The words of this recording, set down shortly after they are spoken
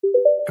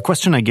A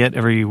question I get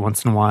every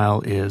once in a while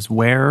is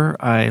where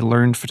I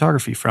learned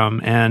photography from.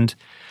 And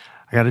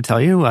I got to tell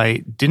you,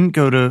 I didn't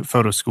go to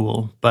photo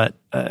school, but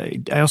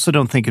I also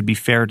don't think it'd be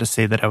fair to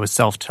say that I was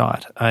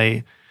self-taught.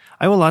 I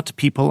owe a lot to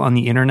people on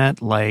the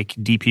internet like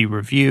DP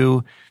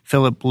Review,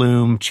 Philip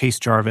Bloom, Chase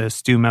Jarvis,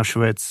 Stu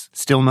Mauschwitz,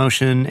 Still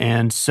Motion,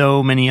 and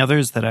so many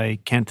others that I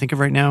can't think of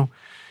right now.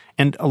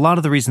 And a lot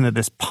of the reason that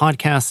this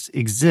podcast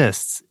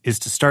exists is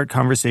to start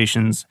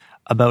conversations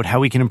about how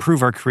we can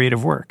improve our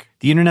creative work.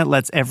 The internet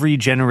lets every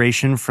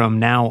generation from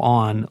now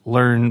on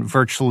learn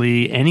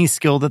virtually any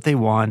skill that they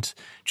want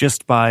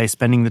just by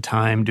spending the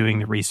time doing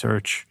the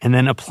research and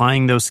then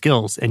applying those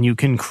skills. And you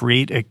can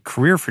create a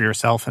career for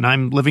yourself, and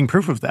I'm living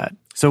proof of that.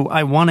 So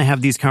I want to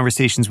have these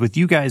conversations with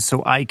you guys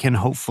so I can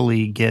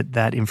hopefully get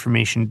that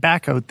information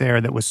back out there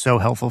that was so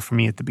helpful for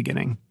me at the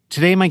beginning.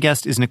 Today, my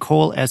guest is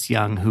Nicole S.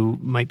 Young, who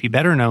might be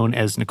better known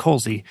as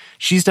Nicolesy.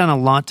 She's done a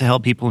lot to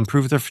help people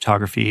improve their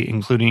photography,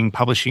 including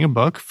publishing a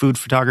book, Food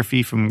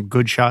Photography from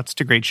Good Shots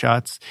to Great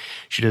Shots.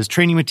 She does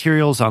training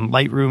materials on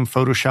Lightroom,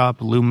 Photoshop,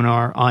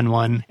 Luminar,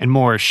 On1, and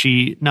more.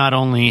 She not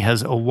only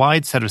has a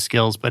wide set of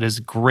skills, but is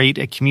great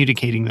at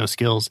communicating those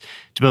skills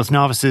to both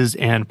novices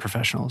and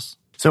professionals.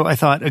 So I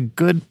thought a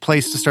good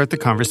place to start the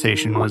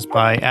conversation was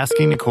by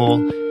asking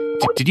Nicole,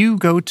 did you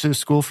go to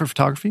school for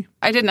photography?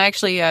 I didn't. I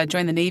actually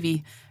joined the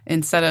Navy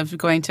instead of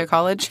going to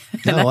college.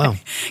 Oh, wow.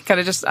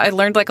 I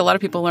learned like a lot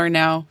of people learn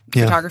now,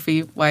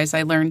 photography-wise.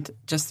 I learned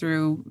just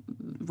through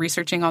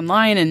researching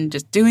online and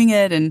just doing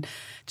it and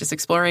just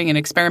exploring and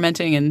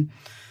experimenting and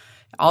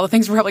all the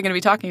things we're probably going to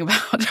be talking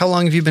about. How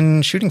long have you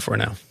been shooting for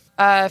now?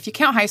 If you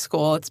count high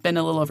school, it's been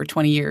a little over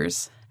 20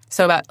 years.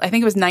 So I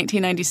think it was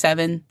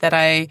 1997 that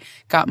I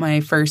got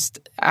my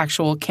first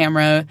actual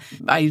camera.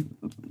 I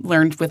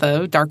learned with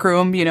a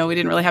darkroom. We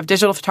didn't really have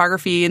digital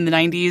photography in the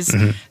 90s.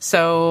 Mm-hmm.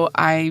 So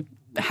I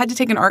had to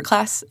take an art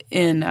class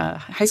in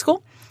high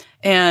school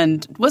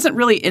and wasn't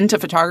really into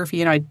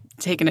photography.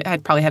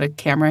 I'd probably had a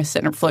camera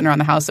floating around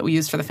the house that we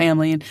used for the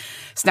family and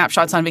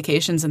snapshots on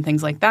vacations and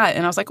things like that.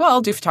 And I was like, well,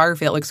 I'll do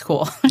photography. That looks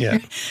cool. Yeah.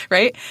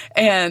 Right?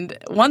 And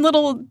one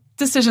little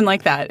decision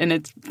like that, and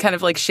it kind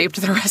of like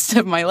shaped the rest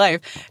of my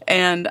life.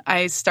 And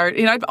I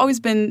started, I've always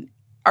been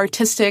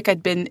artistic.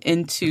 I'd been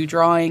into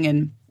drawing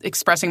and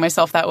expressing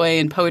myself that way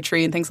and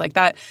poetry and things like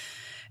that.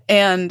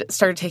 And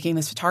started taking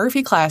this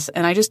photography class,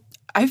 and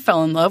I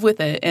fell in love with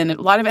it. And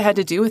a lot of it had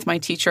to do with my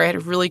teacher. I had a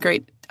really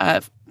great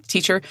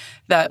teacher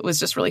that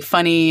was just really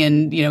funny,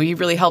 and he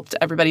really helped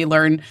everybody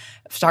learn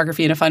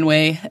photography in a fun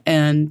way.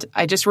 And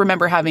I just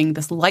remember having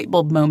this light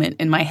bulb moment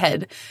in my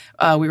head.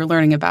 We were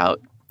learning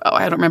about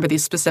I don't remember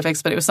these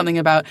specifics, but it was something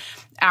about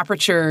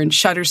aperture and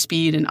shutter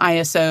speed and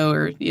ISO,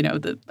 or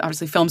the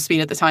obviously film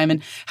speed at the time,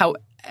 and how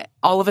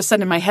all of a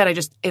sudden in my head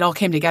it all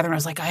came together, and I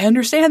was like, I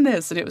understand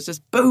this, and it was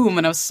just boom,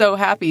 and I was so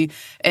happy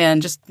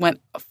and just went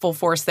full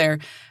force there.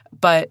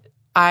 But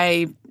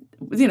it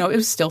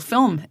was still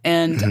film,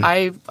 and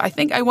mm-hmm. I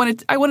think I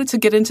wanted to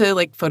get into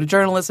like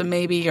photojournalism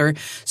maybe, or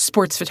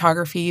sports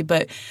photography,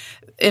 but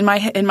in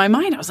my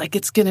mind I was like,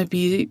 it's going to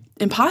be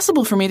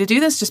impossible for me to do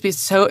this just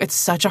because it's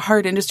such a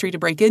hard industry to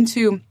break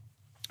into.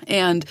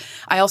 And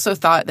I also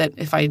thought that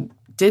if I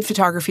did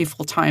photography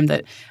full time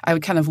that I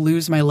would kind of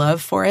lose my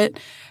love for it.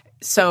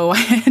 So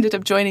I ended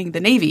up joining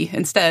the Navy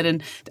instead,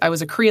 and I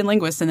was a Korean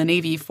linguist in the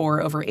Navy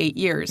for over 8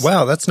 years.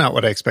 Wow, that's not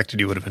what I expected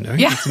you would have been doing.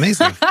 Yeah. That's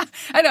amazing.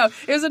 I know.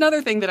 It was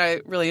another thing that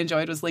I really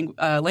enjoyed was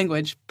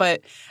language,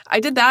 but I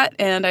did that,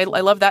 and I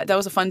loved that. That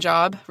was a fun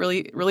job.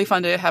 Really, really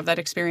fun to have that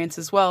experience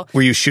as well.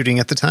 Were you shooting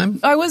at the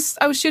time? I was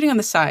shooting on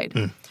the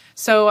side.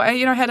 So I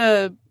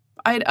had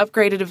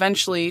upgraded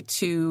eventually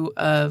to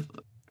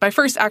my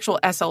first actual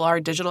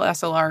SLR, digital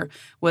SLR,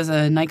 was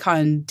a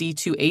Nikon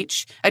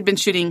D2H. I'd been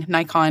shooting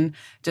Nikon,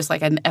 just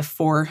like an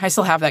F4. I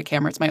still have that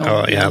camera. It's my old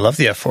Oh, yeah. I love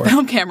the F4.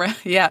 film camera.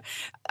 Yeah.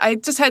 I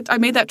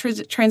made that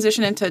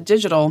transition into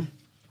digital,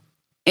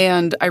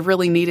 and I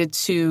really needed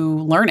to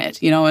learn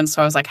it, and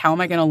so I was like, how am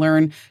I going to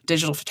learn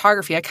digital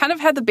photography? I kind of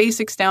had the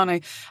basics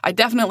down. I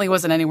definitely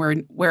wasn't anywhere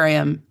near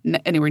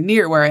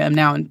where I am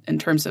now in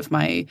terms of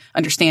my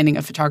understanding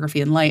of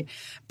photography and light,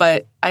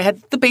 but I had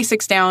the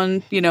basics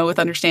down, with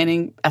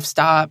understanding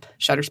f-stop,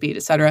 shutter speed,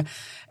 et cetera.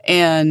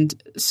 And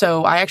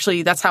so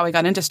that's how I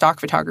got into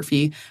stock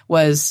photography,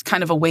 was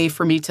kind of a way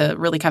for me to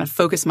really kind of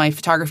focus my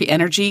photography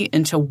energy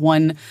into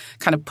one,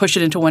 kind of push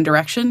it into one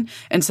direction.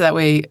 And so that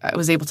way I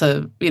was able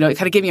to, it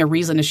kind of gave me a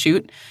reason to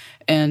shoot.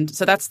 And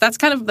so that's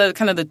kind of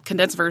the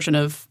condensed version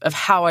of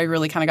how I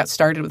really kind of got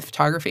started with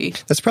photography.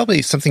 That's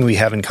probably something we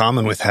have in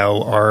common with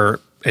how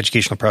our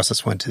educational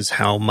process went, is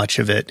how much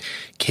of it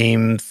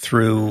came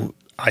through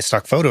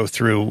iStock Photo,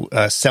 through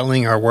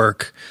selling our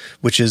work,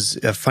 which is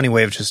a funny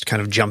way of just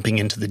kind of jumping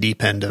into the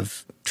deep end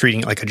of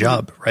treating it like a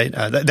job, right?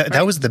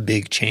 That was the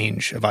big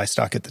change of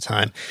iStock at the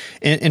time.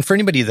 And for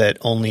anybody that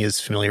only is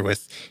familiar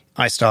with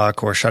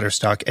iStock or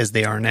Shutterstock as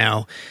they are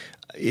now,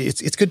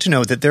 it's good to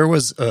know that there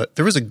was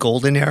a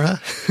golden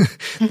era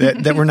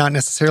that we're not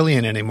necessarily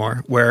in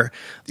anymore, where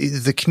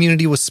the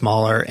community was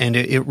smaller, and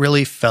it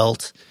really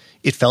felt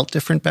it felt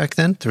different back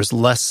then. There was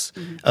less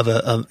of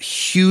a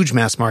huge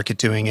mass market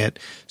doing it.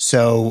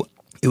 So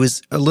it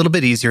was a little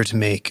bit easier to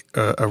make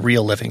a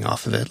real living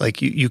off of it.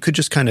 Like you could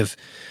just kind of,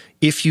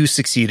 if you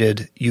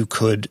succeeded, you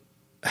could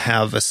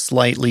have a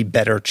slightly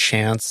better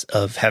chance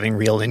of having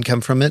real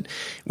income from it.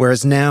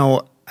 Whereas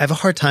now I have a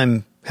hard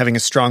time having a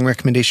strong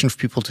recommendation for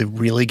people to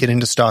really get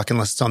into stock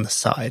unless it's on the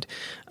side.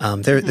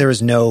 There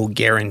is no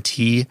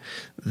guarantee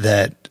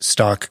that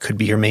stock could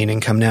be your main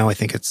income now. I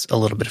think it's a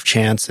little bit of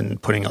chance and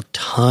putting a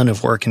ton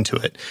of work into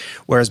it.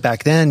 Whereas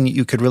back then,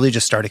 you could really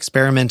just start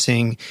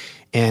experimenting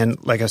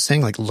and, like I was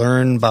saying, like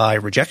learn by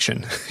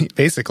rejection,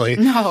 basically.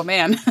 Oh,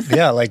 man.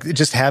 Yeah, like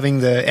just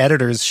having the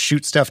editors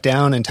shoot stuff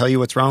down and tell you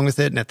what's wrong with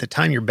it. And at the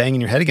time, you're banging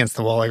your head against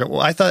the wall. Like,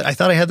 well, I thought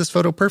I had this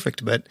photo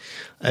perfect, but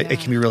it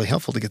can be really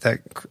helpful to get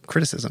that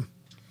criticism.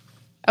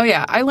 Oh,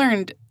 yeah. I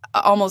learned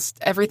almost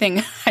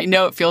everything I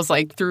know it feels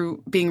like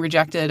through being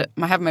rejected.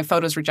 I have my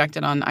photos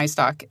rejected on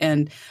iStock,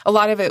 and a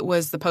lot of it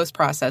was the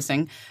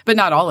post-processing, but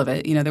not all of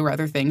it. You know, there were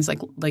other things like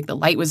the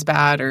light was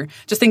bad or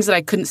just things that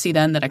I couldn't see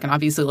then that I can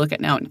obviously look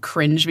at now and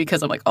cringe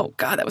because I'm like, oh,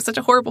 God, that was such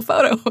a horrible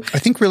photo. I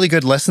think really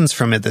good lessons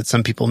from it that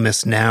some people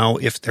miss now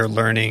if they're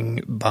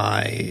learning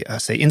by,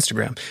 say,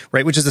 Instagram,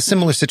 right? Which is a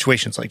similar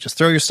situation. It's like just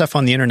throw your stuff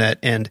on the internet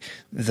and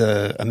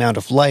the amount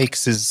of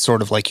likes is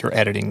sort of like your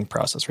editing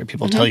process, right?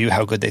 People tell you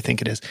how good they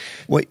think it is.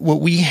 What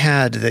we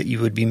had that you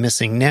would be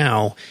missing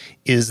now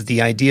is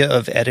the idea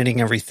of editing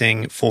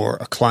everything for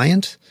a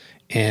client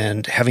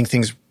and having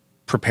things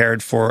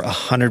prepared for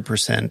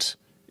 100%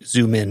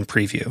 zoom in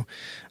preview.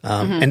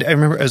 And I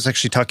remember I was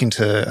actually talking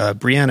to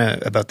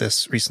Brianna about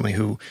this recently,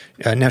 who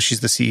now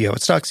she's the CEO at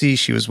Stocksy.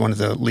 She was one of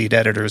the lead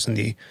editors at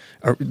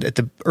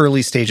the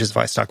early stages of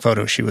iStock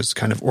Photo. She was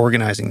kind of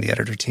organizing the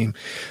editor team.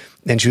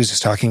 And she was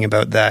just talking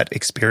about that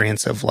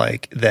experience of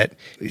like that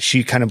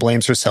she kind of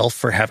blames herself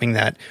for having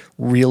that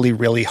really,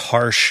 really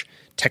harsh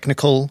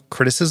technical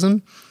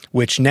criticism,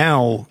 which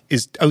now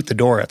is out the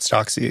door at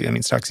Stocksy. I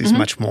mean, Stocksy is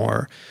much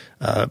more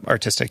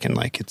artistic and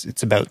like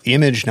it's about the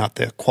image, not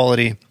the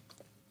quality.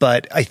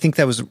 But I think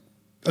that was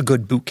a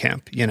good boot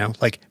camp, you know,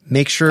 like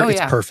make sure it's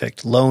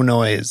perfect, low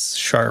noise,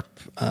 sharp,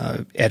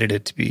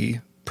 edited to be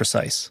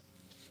precise.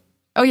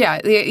 Oh,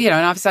 yeah. You know,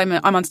 and obviously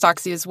I'm on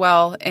Stocksy as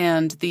well.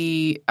 And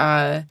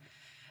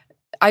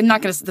I'm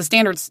not going to – the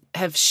standards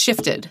have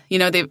shifted. You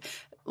know, they've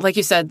 – like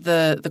you said,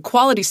 the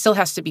quality still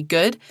has to be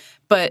good,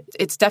 but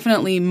it's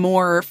definitely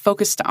more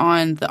focused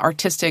on the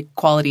artistic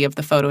quality of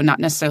the photo, not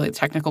necessarily the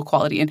technical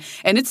quality. And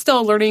it's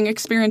still a learning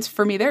experience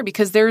for me there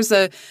because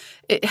Stocksy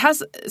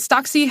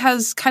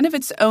has kind of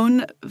its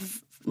own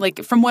 –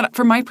 like from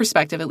my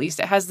perspective at least,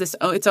 it has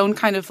its own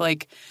kind of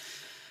like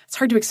 – it's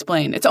hard to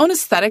explain. Its own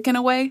aesthetic in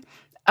a way.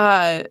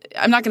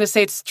 I'm not going to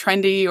say it's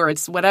trendy or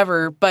it's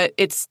whatever, but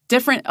it's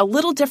different, a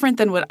little different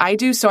than what I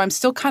do. So I'm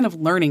still kind of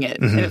learning it,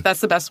 if that's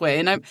the best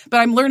way. But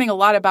I'm learning a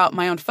lot about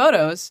my own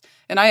photos,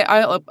 and I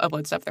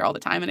upload stuff there all the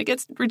time, and it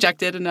gets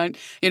rejected. And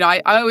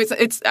I always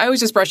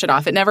just brush it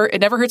off. It never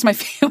hurts my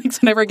feelings.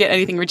 I never get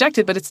anything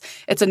rejected, but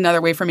it's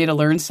another way for me to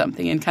learn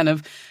something and kind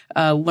of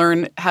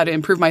learn how to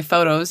improve my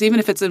photos, even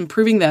if it's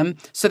improving them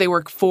so they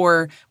work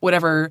for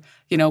whatever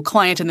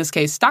client, in this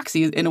case,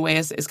 Stocksy, in a way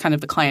is kind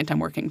of the client I'm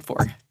working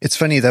for. It's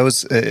funny. That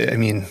was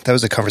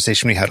a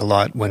conversation we had a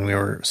lot when we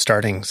were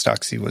starting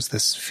Stocksy, was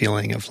this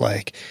feeling of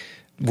like,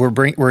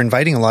 we're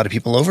inviting a lot of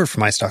people over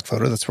from iStock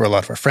Photo. That's where a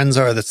lot of our friends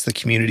are. That's the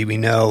community we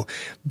know.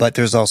 But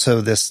there's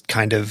also this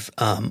kind of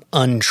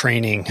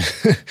untraining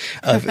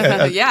of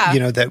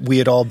that we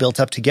had all built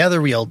up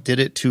together. We all did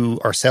it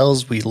to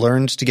ourselves. We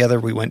learned together.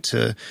 We went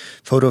to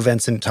photo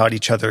events and taught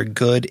each other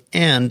good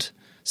and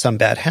some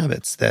bad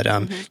habits that,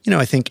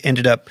 I think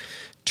ended up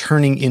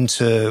turning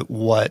into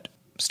what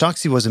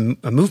Stocksy was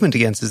a movement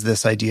against, is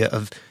this idea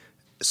of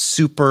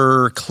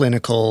super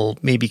clinical,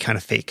 maybe kind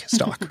of fake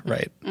stock,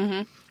 right?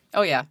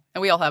 Oh, yeah.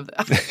 And we all have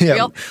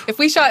that. If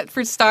we shot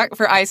for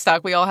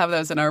iStock, we all have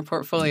those in our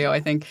portfolio,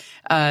 I think.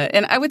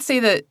 And I would say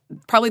that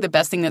probably the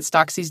best thing that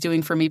Stocksy's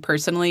doing for me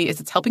personally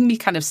is it's helping me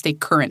kind of stay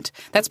current.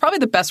 That's probably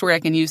the best word I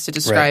can use to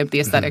describe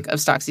the aesthetic of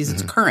Stocksy's.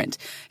 It's current,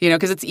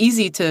 because it's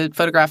easy to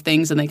photograph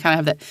things and they kind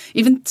of have that.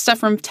 Even stuff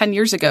from 10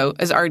 years ago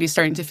is already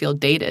starting to feel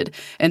dated.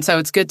 And so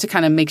it's good to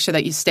kind of make sure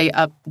that you stay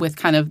up with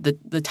kind of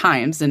the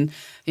times and,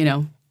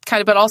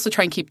 but also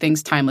try and keep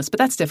things timeless. But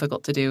that's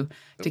difficult to do,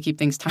 to keep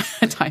things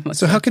timeless.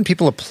 So how can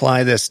people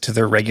apply this to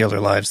their regular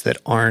lives that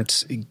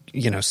aren't,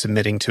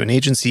 submitting to an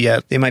agency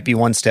yet? They might be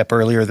one step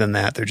earlier than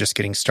that. They're just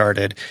getting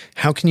started.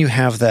 How can you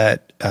have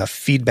that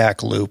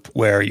feedback loop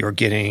where you're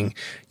getting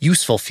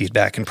useful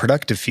feedback and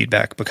productive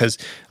feedback? Because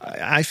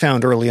I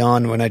found early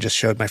on when I just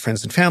showed my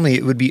friends and family,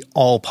 it would be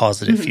all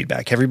positive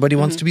feedback. Everybody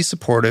wants to be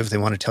supportive. They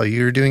want to tell you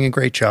you're doing a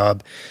great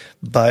job.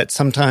 But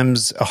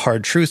sometimes a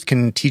hard truth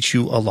can teach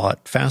you a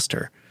lot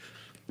faster.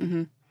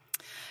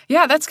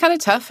 Yeah, that's kind of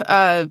tough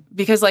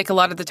because like a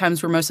lot of the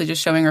times we're mostly just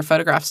showing our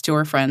photographs to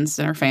our friends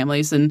and our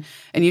families, and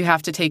you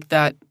have to take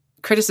that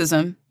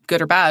criticism,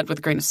 good or bad, with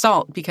a grain of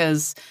salt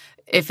because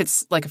if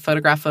it's like a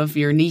photograph of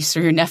your niece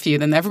or your nephew,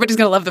 then everybody's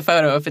going to love the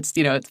photo if it's,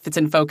 if it's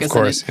in focus, of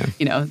course, and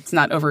it's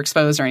not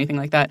overexposed or anything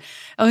like that.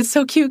 Oh, it's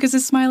so cute because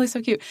his smile is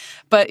so cute.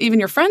 But even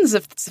your friends,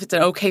 if it's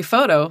an okay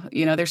photo,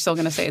 they're still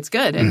going to say it's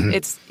good. And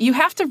you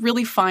have to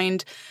really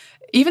find,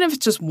 even if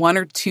it's just one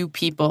or two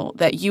people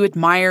that you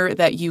admire,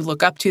 that you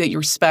look up to, that you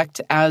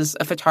respect as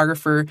a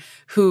photographer,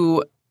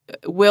 who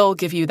will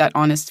give you that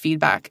honest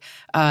feedback.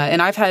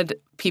 And I've had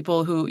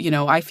people who,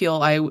 I feel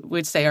I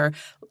would say are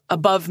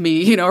above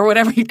me, or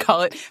whatever you'd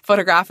call it,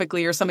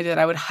 photographically, or somebody that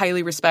I would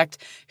highly respect,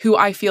 who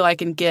I feel I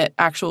can get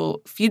actual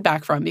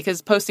feedback from.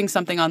 Because posting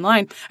something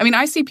online,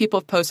 I see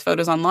people post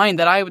photos online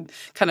that I would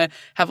kind of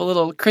have a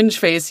little cringe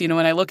face, when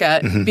I look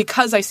at,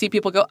 because I see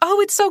people go, oh,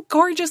 it's so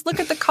gorgeous, look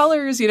at the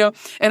colors,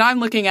 and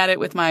I'm looking at it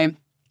with my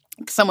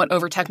somewhat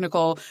over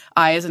technical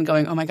eyes and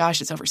going, oh my gosh,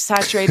 it's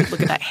oversaturated.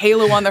 Look at that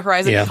halo on the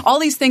horizon. Yeah. All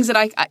these things that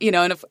I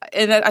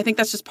I think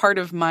that's just part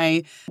of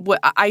what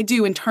I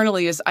do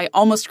internally is I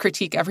almost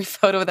critique every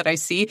photo that I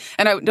see.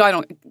 And I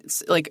don't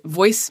like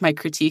voice my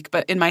critique,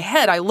 but in my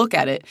head, I look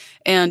at it.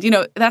 And,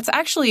 that's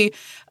actually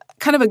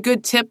kind of a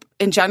good tip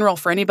in general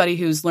for anybody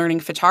who's learning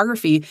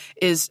photography,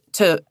 is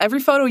to every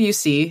photo you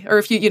see, or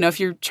if if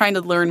you're trying to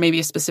learn maybe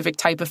a specific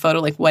type of photo,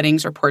 like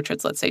weddings or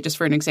portraits, let's say, just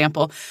for an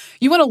example,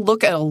 you want to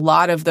look at a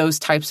lot of those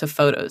types of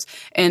photos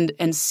and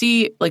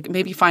see, like,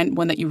 maybe find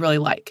one that you really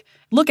like.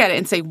 Look at it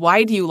and say,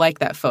 why do you like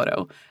that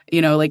photo?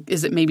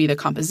 Is it maybe the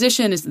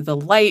composition? Is it the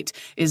light?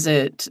 Is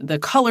it the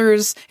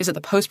colors? Is it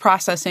the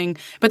post-processing?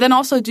 But then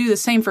also do the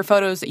same for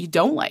photos that you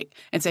don't like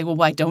and say, well,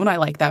 why don't I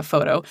like that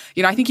photo?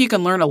 I think you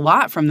can learn a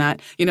lot from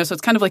that. So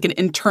it's kind of like an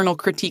internal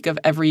critique of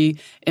every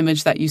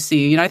image that you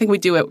see. I think we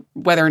do it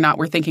whether or not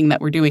we're thinking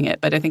that we're doing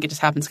it, but I think it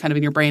just happens kind of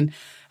in your brain.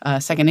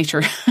 Second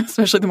nature,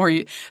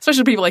 especially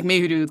especially people like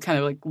me who do kind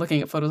of like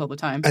looking at photos all the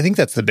time. I think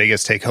that's the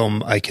biggest take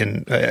home I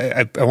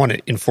want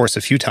to enforce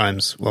a few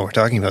times while we're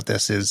talking about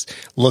this, is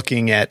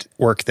looking at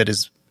work that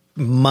is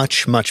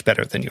much, much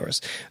better than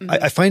yours.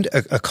 I find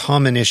a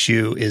common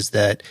issue is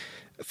that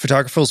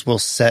photographers will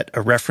set a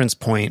reference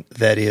point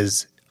that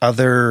is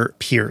other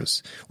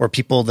peers or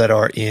people that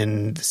are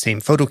in the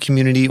same photo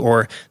community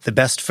or the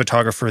best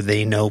photographer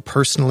they know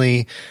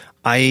personally.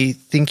 I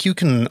think you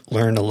can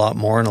learn a lot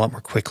more and a lot more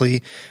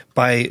quickly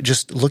by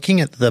just looking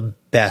at the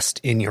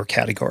best in your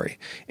category.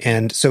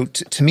 And so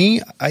to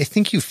me, I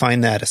think you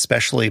find that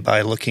especially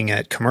by looking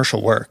at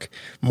commercial work,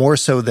 more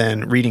so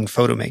than reading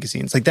photo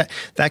magazines. Like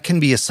that can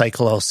be a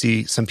cycle I'll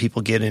see some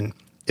people get in.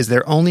 Is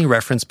their only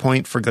reference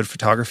point for good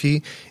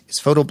photography is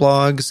photo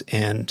blogs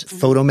and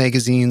photo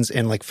magazines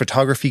and like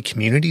photography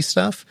community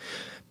stuff.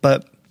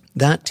 But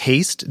that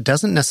taste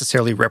doesn't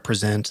necessarily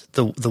represent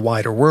the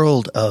wider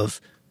world of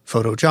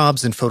photo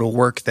jobs and photo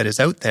work that is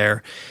out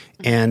there.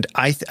 And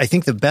I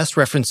think the best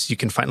reference you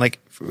can find, like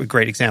a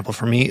great example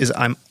for me, is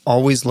I'm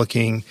always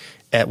looking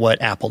at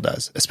what Apple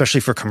does,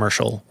 especially for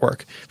commercial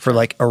work, for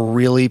like a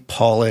really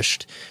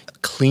polished,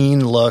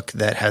 clean look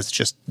that has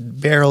just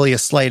barely a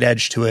slight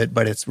edge to it,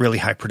 but it's really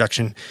high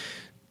production.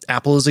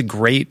 Apple is a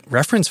great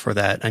reference for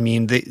that.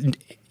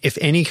 If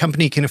any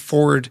company can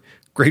afford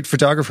great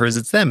photographers,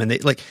 it's them. And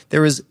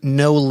there is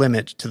no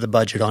limit to the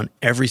budget on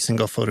every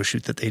single photo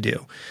shoot that they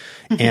do.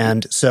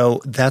 And so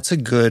that's a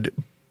good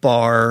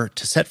bar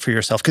to set for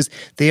yourself, because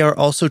they are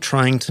also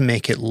trying to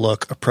make it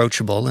look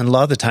approachable. And a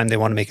lot of the time they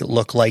want to make it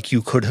look like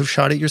you could have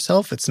shot it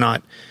yourself. It's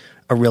not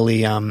a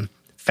really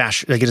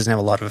fashion, like it doesn't have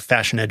a lot of a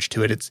fashion edge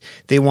to it.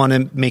 They want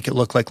to make it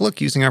look like, look,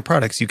 using our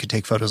products, you could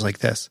take photos like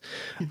this.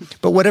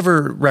 But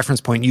whatever reference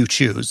point you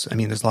choose,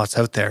 there's lots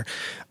out there.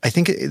 I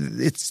think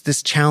it's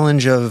this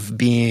challenge of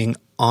being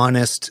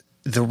honest,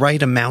 the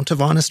right amount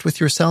of honest with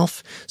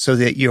yourself, so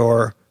that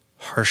you're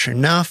harsh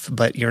enough,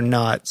 but you're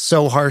not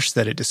so harsh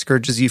that it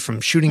discourages you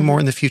from shooting more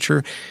in the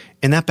future.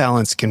 And that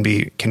balance can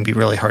be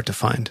really hard to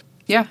find.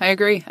 Yeah, I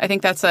agree. I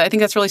think that's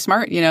really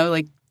smart.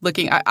 Like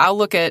looking, I'll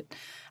look at.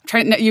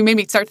 You made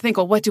me start to think,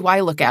 well, what do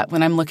I look at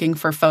when I'm looking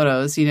for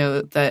photos,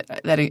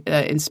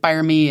 that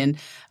inspire me? And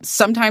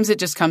sometimes it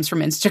just comes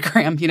from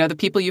Instagram, the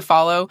people you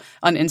follow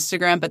on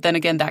Instagram. But then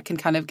again, that can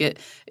kind of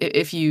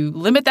if you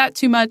limit that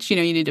too much, you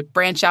need to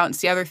branch out and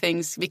see other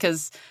things,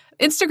 because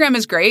Instagram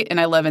is great. And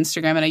I love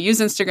Instagram and I use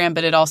Instagram,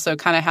 but it also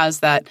kind of has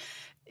that,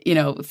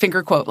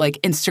 finger quote, like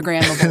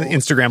Instagrammable.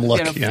 Instagram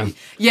look, yeah.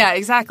 Yeah,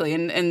 exactly.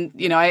 And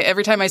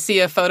every time I see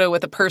a photo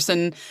with a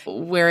person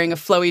wearing a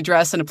flowy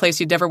dress in a place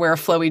you'd never wear a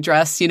flowy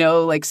dress,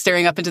 like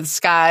staring up into the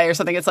sky or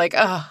something, it's like,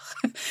 oh,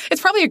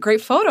 it's probably a great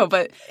photo,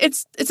 but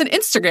it's an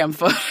Instagram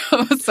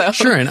photo. So.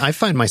 Sure, and I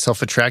find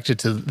myself attracted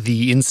to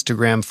the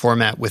Instagram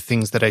format with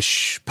things that I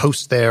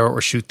post there or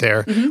shoot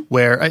there,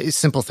 where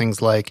simple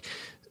things like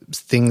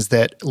things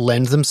that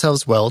lend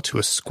themselves well to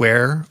a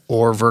square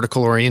or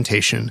vertical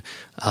orientation,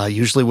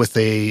 usually with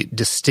a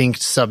distinct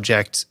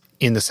subject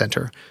in the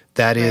center.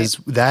 That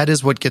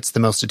is what gets the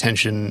most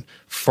attention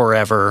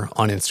forever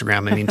on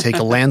Instagram. Take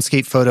a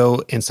landscape photo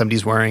and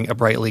somebody's wearing a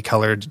brightly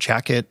colored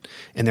jacket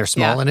and they're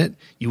small in it.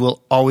 You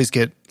will always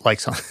get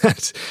likes on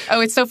that.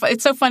 Oh, it's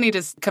so funny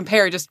to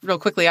compare. Just real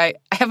quickly, I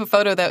have a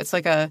photo that it's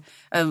like a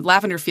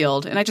lavender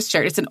field, and I just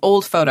shared. It's an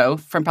old photo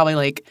from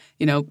probably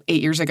 8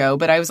 years ago.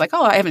 But I was like,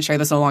 oh, I haven't shared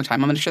this in a long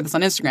time. I'm going to share this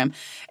on Instagram.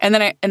 And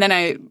then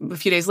I a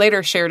few days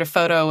later shared a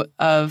photo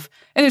of,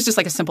 and it was just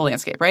like a simple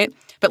landscape, right?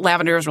 But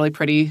lavender was really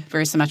pretty,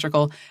 very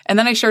symmetrical. And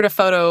then I shared a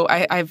photo.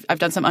 I've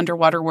done some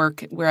underwater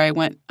work where I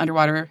went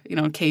underwater, in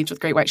a cage with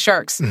great white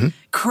sharks. Mm-hmm.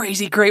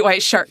 Crazy great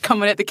white shark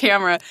coming at the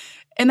camera.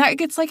 And that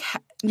gets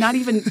not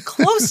even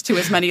close to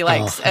as many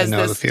likes as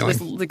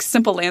this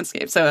simple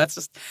landscape. So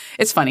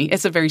it's funny.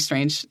 It's a very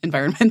strange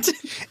environment.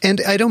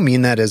 And I don't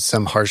mean that as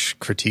some harsh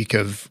critique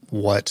of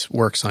what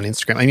works on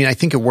Instagram. I mean, I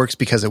think it works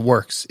because it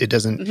works. It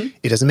doesn't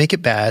make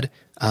it bad.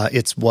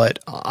 It's what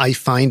I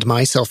find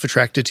myself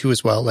attracted to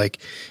as well. Like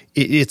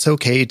it's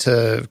okay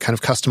to kind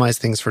of customize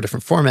things for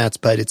different formats,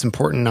 but it's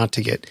important not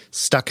to get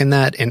stuck in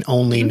that and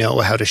only know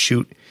how to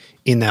shoot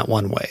in that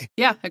one way.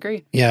 Yeah,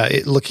 agreed. Yeah,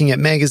 looking at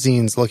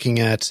magazines,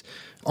 looking at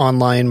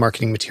online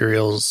marketing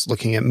materials,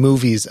 looking at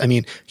movies. I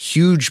mean,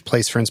 huge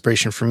place for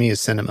inspiration for me is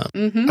cinema.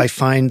 Mm-hmm. I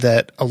find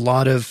that a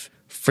lot of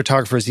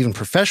photographers, even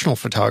professional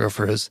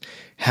photographers,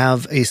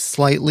 have a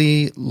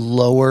slightly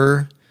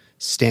lower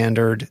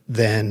standard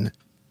than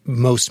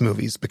most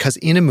movies, because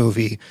in a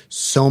movie,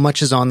 so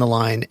much is on the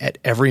line at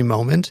every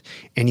moment,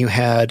 and you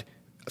had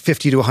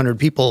 50 to 100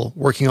 people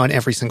working on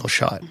every single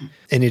shot. Mm-hmm.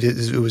 And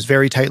it was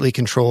very tightly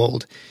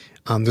controlled.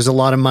 There's a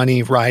lot of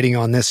money riding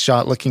on this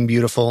shot looking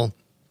beautiful,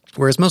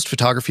 whereas most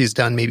photography is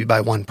done maybe by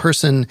one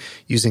person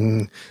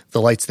using the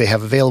lights they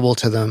have available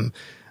to them.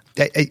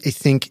 I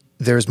think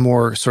there's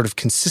more sort of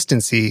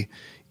consistency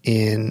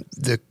in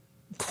the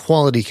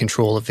quality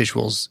control of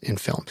visuals in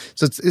film.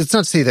 So it's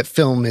not to say that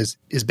film is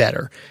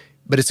better,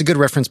 but it's a good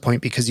reference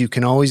point because you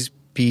can always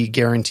be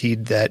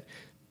guaranteed that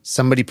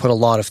somebody put a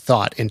lot of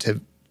thought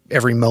into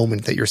every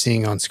moment that you're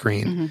seeing on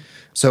screen. Mm-hmm.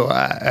 So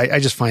I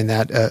just find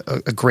that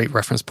a great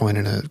reference point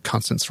and a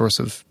constant source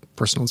of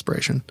personal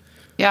inspiration.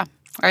 Yeah.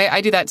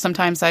 I do that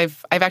sometimes.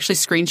 I've actually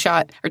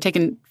screenshot or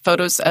taken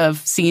photos of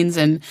scenes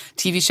in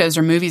TV shows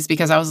or movies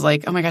because I was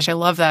like, oh my gosh, I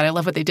love that. I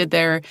love what they did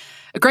there.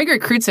 Gregory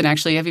Crutzen,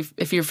 actually,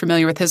 if you're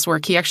familiar with his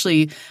work, he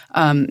actually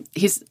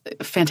he's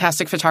a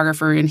fantastic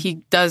photographer and he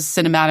does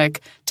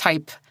cinematic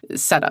type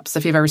setups.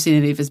 If you've ever seen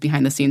any of his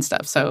behind the scenes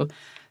stuff, so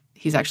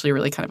he's actually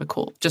really kind of a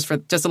cool, just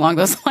along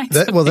those lines.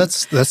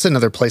 That's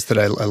another place that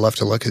I love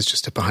to look is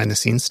just at behind the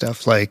scenes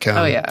stuff. Like,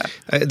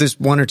 there's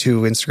one or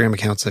two Instagram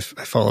accounts I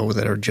follow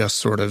that are just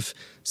sort of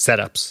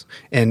setups,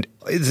 and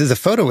the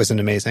photo isn't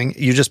amazing.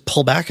 You just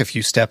pull back a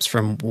few steps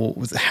from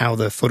how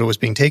the photo was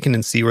being taken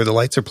and see where the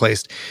lights are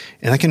placed,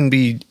 and that can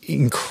be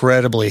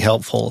incredibly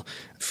helpful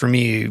for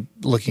me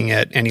looking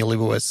at Annie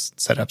Leibovitz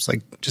setups.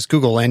 Like, just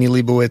Google Annie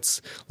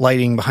Leibovitz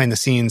lighting behind the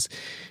scenes.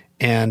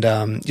 And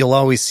you'll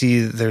always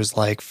see there's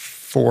like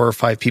 4 or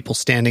 5 people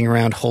standing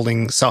around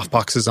holding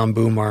softboxes on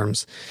boom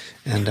arms.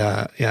 And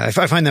I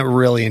find that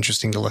really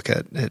interesting to look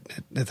at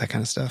that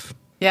kind of stuff.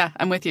 Yeah,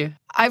 I'm with you.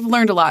 I've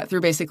learned a lot through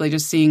basically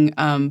just seeing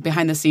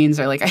behind the scenes.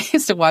 Or like I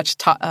used to watch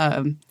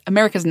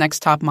America's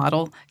Next Top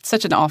Model. It's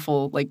such an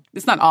awful,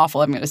 it's not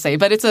awful, I'm going to say,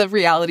 but it's a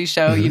reality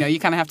show. Mm-hmm. You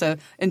kind of have to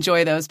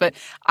enjoy those. But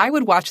I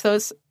would watch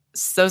those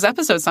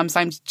episodes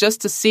sometimes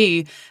just to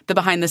see the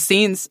behind the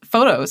scenes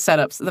photo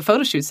setups, the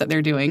photo shoots that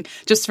they're doing,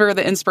 just for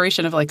the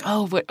inspiration of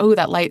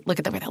that light, look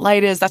at the way that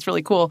light is. That's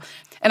really cool.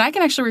 And I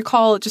can actually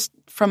recall just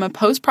from a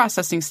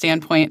post-processing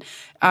standpoint,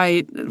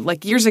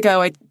 years ago,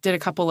 I did a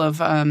couple of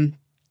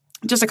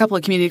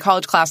community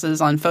college classes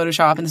on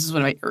Photoshop. And this is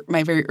one of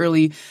my very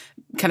early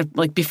kind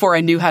of before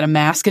I knew how to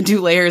mask and do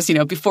layers,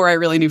 before I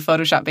really knew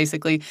Photoshop,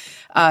 basically.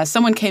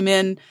 Someone came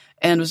in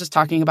and was just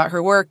talking about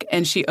her work,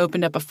 and she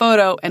opened up a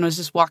photo and was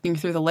just walking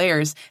through the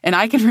layers. And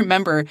I can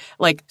remember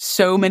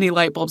so many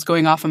light bulbs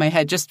going off in my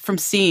head just from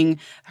seeing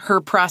her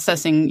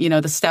processing,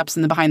 the steps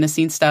and the behind the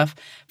scenes stuff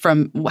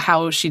from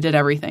how she did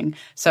everything.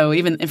 So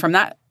even from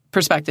that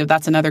perspective,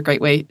 that's another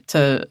great way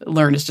to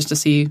learn, is just to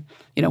see,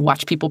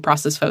 watch people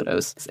process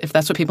photos, if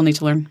that's what people need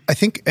to learn. I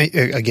think,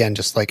 again,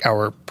 just like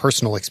our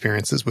personal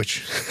experiences,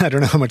 which I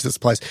don't know how much this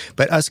applies,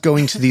 but us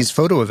going to these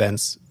photo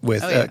events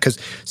with,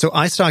 so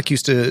iStock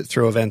used to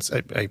throw events,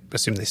 I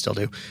assume they still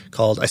do,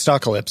 called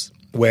iStockalypse,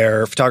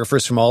 where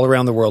photographers from all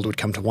around the world would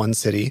come to one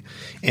city.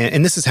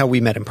 And this is how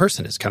we met in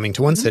person, is coming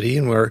to one city,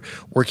 and we're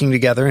working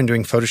together and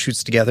doing photo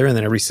shoots together, and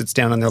then everybody sits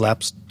down on their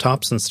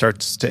laptops and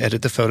starts to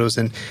edit the photos.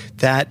 And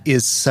that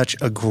is such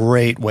a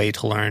great way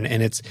to learn.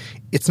 And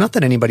it's not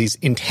that anybody's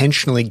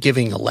intentionally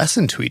giving a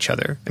lesson to each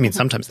other. I mean,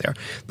 sometimes they are.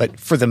 But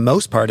for the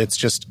most part, it's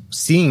just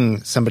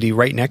seeing somebody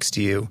right next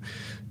to you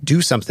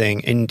do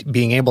something and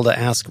being able to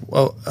ask,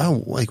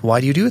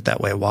 why do you do it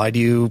that way? Why do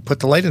you put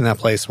the light in that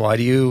place? Why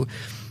do you...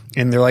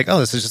 And they're like, oh,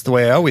 this is just the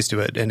way I always do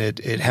it. And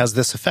it has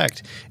this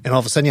effect. And all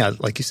of a sudden,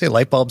 like you say,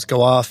 light bulbs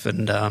go off.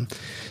 And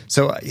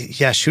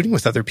shooting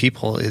with other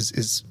people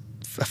is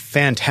a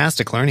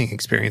fantastic learning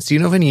experience. Do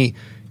you know of any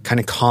kind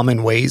of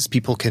common ways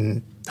people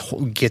can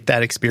get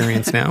that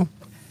experience now?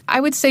 I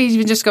would say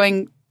even just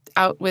going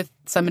out with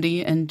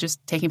somebody and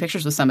just taking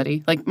pictures with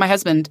somebody. Like my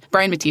husband,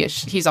 Brian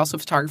Matiash, he's also a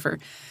photographer.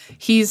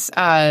 He has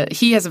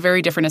a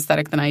very different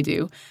aesthetic than I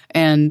do.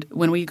 And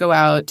when we go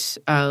out,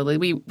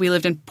 we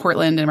lived in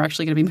Portland and we're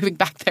actually going to be moving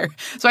back there.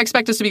 So I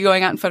expect us to be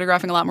going out and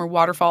photographing a lot more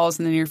waterfalls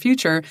in the near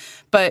future.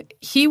 But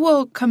he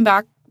will come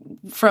back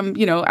from,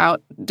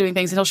 out doing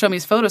things and he'll show me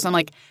his photos. I'm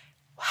like,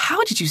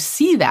 how did you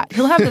see that?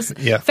 He'll have this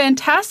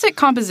fantastic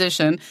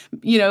composition,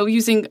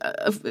 using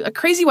a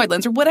crazy wide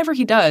lens or whatever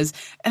he does.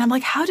 And I'm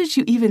like, how did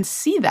you even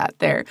see that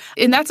there?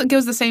 And that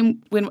goes the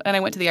same when I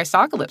went to the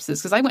isocalypses,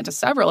 because I went to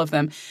several of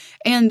them.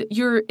 And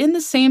you're in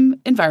the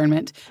same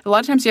environment. A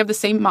lot of times you have the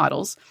same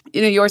models.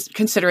 You always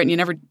consider it and you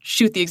never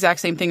shoot the exact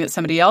same thing that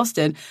somebody else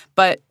did.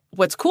 But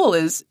what's cool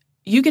is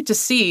you get to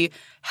see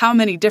how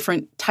many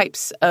different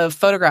types of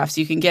photographs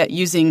you can get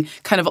using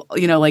kind of,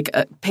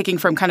 picking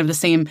from kind of the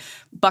same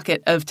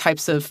bucket of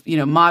types of,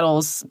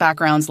 models,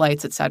 backgrounds,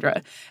 lights, et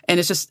cetera. And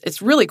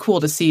it's really cool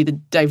to see the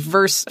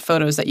diverse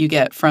photos that you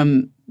get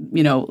from,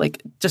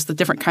 just the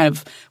different kind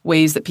of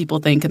ways that people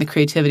think and the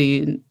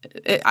creativity.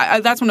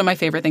 And that's one of my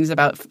favorite things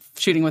about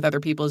shooting with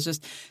other people is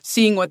just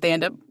seeing what they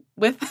end up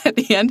with at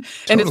the end.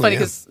 And it's funny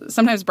because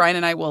sometimes Brian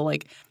and I will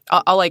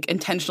I'll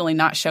intentionally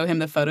not show him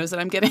the photos that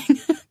I'm getting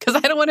because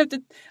I don't want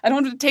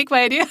him to take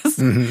my ideas.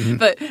 Mm-hmm.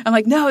 But I'm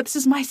like, no, this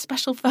is my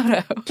special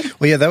photo.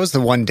 Well, yeah, that was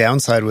the one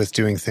downside with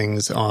doing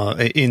things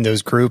in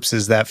those groups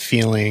is that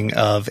feeling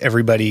of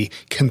everybody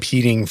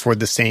competing for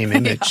the same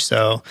image. Yeah.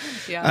 So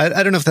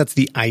I don't know if that's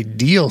the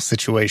ideal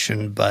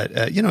situation, but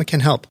it can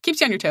help. Keeps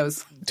you on your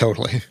toes.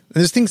 Totally.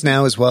 There's things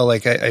now as well.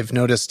 Like I've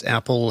noticed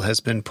Apple has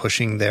been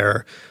pushing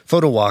their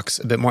photo walks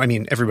a bit more. I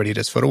mean, everybody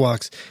does photo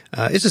walks.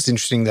 It's just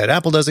interesting that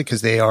Apple does it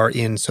because they are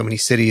in so many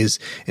cities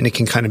and it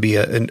can kind of be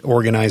an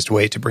organized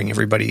way to bring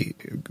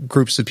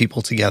groups of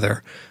people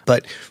together.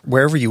 But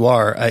wherever you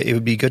are, it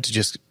would be good to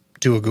just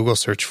do a Google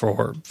search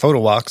for photo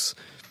walks.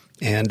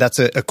 And that's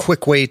a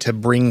quick way to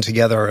bring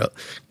together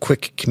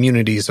quick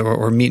communities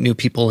or meet new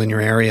people in your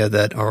area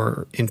that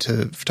are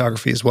into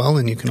photography as well.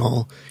 And you can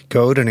all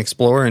go out and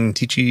explore and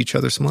teach each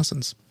other some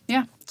lessons.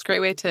 Yeah, it's a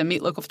great way to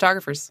meet local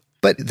photographers.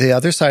 But the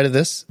other side of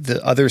this,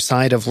 the other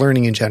side of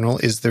learning in general,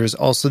 is there's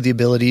also the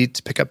ability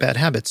to pick up bad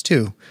habits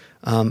too.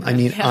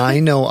 I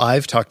know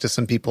I've talked to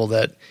some people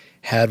that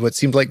had what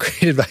seemed like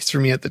great advice for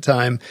me at the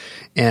time.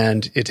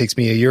 And it takes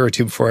me a year or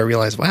two before I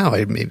realize, wow,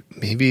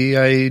 maybe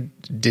I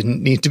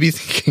didn't need to be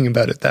thinking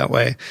about it that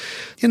way.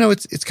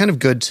 It's kind of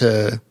good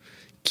to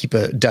keep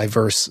a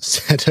diverse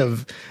set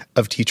of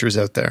teachers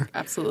out there.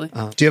 Absolutely.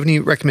 Do you have any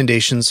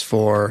recommendations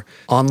for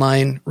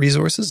online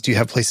resources? Do you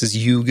have places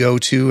you go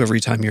to every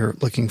time you're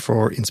looking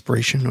for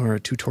inspiration or a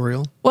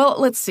tutorial? Well,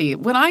 let's see.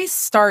 When I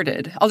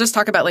started, I'll just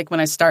talk about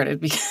when I started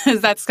because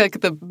that's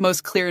the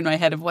most clear in my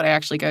head of what I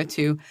actually go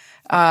to.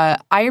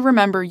 I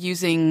remember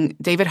using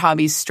David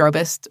Hobby's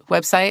Strobist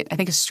website. I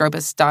think it's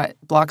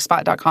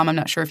strobist.blogspot.com. I'm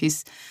not sure if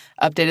he's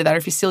updated that or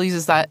if he still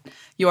uses that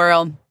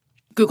URL.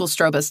 Google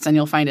Strobist and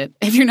you'll find it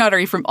if you're not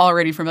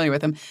already familiar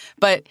with him.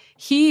 But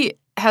he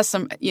has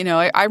some,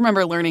 I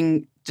remember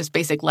learning just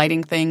basic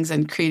lighting things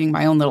and creating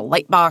my own little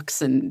light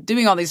box and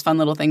doing all these fun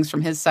little things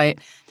from his site.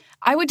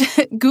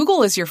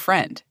 Google is your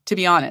friend, to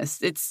be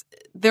honest.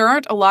 There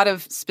aren't a lot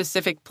of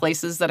specific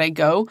places that I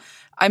go.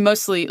 I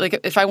mostly,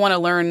 if I want to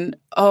learn,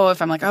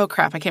 if I'm like, oh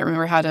crap, I can't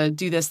remember how to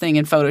do this thing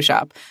in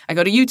Photoshop, I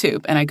go to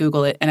YouTube and I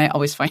Google it and I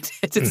always find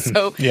it.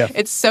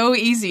 It's so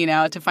easy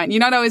now to find. You're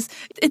not always,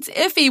 it's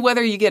iffy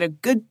whether you get a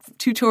good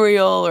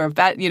tutorial or a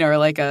bad,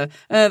 or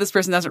this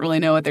person doesn't really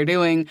know what they're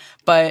doing.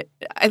 But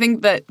I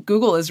think that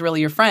Google is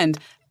really your friend.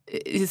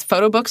 His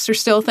photo books are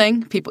still a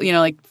thing. People,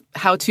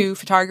 how-to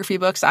photography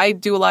books. I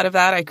do a lot of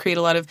that. I create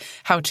a lot of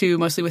how-to,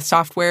 mostly with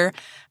software.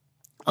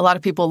 A lot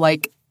of people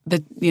like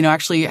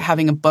actually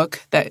having a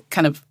book that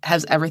kind of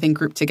has everything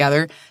grouped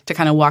together to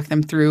kind of walk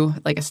them through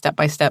like a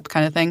step-by-step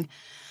kind of thing.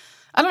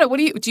 I don't know.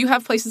 Do you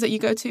have places that you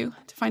go to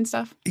find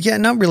stuff? Yeah,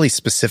 not really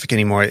specific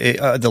anymore.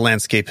 The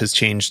landscape has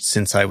changed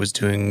since I was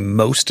doing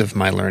most of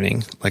my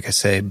learning, like I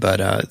say.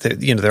 But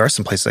there are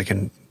some places I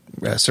can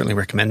certainly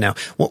recommend now.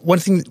 One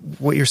thing,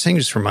 what you're saying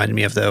just reminded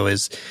me of, though,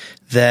 is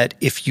that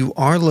if you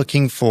are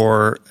looking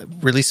for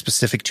really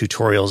specific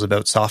tutorials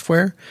about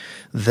software,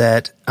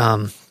 that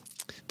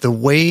the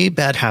way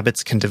bad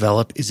habits can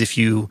develop is if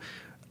you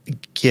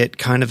get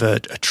kind of a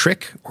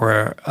trick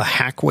or a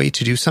hack way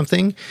to do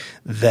something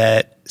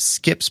that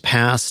skips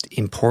past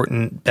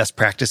important best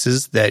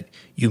practices that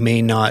you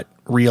may not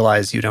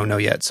realize you don't know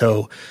yet.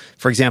 So,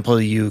 for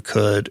example, you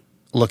could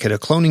look at a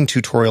cloning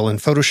tutorial in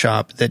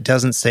Photoshop that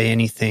doesn't say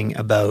anything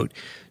about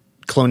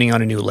cloning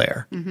on a new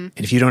layer. Mm-hmm. And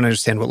if you don't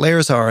understand what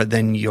layers are,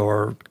 then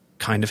you're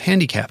kind of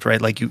handicapped,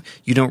 right? Like you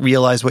don't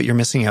realize what you're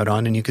missing out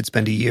on, and you could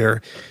spend a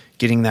year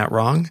getting that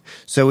wrong.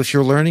 So if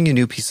you're learning a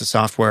new piece of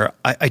software,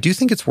 I do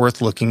think it's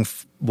worth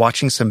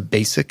watching some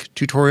basic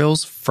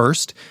tutorials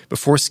first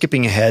before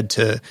skipping ahead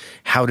to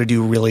how to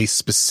do really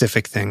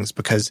specific things,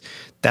 because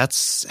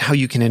that's how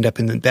you can end up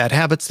in the bad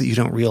habits that you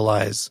don't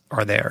realize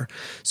are there.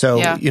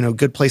 So,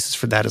 good places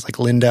for that is like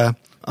Lynda,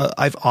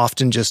 I've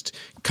often just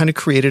kind of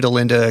created a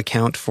Lynda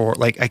account for,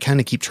 like, I kind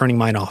of keep turning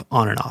mine on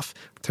and off.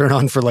 Turn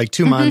on for like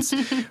 2 months.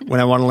 When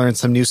I want to learn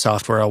some new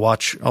software, I'll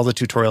watch all the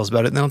tutorials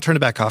about it, and then I'll turn it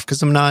back off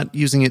because I'm not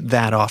using it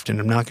that often.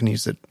 I'm not going to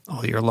use it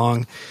all year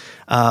long.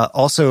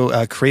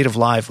 Also, Creative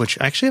Live, which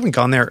I actually haven't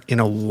gone there in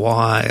a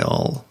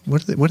while.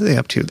 What are they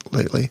up to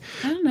lately?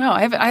 I don't know.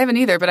 I haven't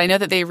either, but I know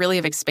that they really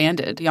have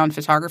expanded beyond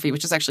photography,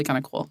 which is actually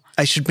kind of cool.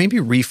 I should maybe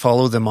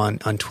refollow them on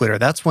Twitter.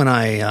 That's when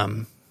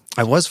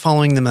I was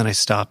following them and I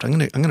stopped. I'm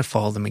gonna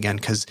follow them again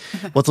because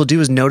what they'll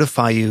do is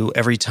notify you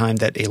every time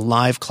that a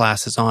live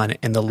class is on,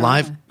 and the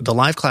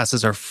live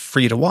classes are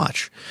free to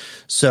watch.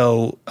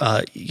 So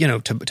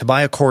to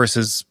buy a course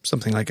is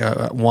something like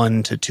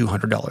 $100 to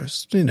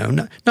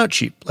 $200. Not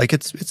cheap. Like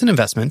it's an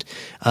investment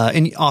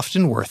and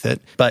often worth it.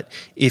 But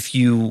if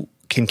you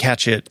can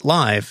catch it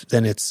live,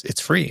 then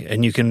it's free,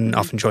 and you can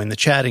often join the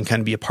chat and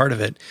kind of be a part of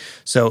it.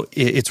 So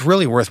it's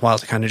really worthwhile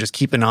to kind of just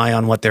keep an eye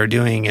on what they're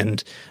doing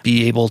and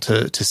be able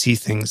to see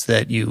things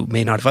that you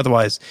may not have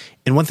otherwise.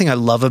 And one thing I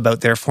love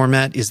about their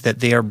format is that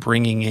they are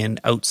bringing in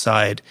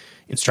outside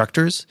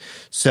instructors.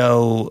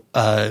 So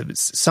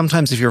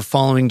sometimes if you're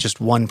following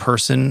just one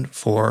person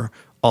for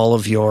all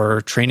of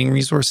your training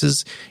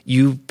resources,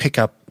 you pick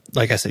up,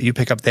 like I said, you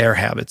pick up their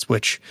habits,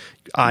 which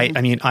I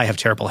have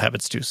terrible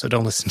habits too, so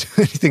don't listen to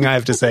anything I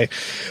have to say.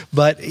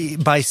 But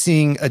by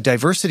seeing a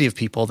diversity of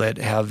people that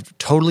have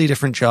totally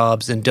different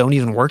jobs and don't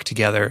even work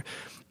together,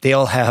 they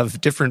all have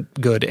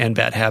different good and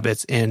bad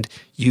habits, and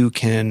you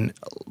can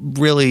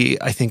really,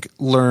 I think,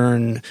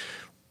 learn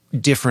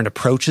different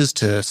approaches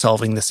to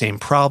solving the same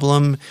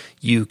problem.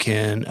 You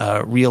can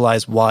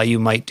realize why you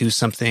might do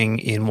something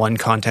in one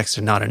context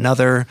and not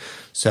another.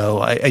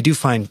 So I do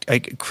find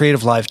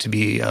Creative Live to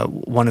be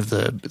one of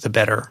the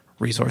better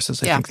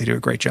resources. I think they do a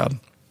great job.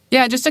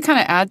 Yeah, just to kind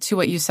of add to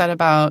what you said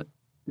about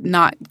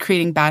not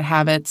creating bad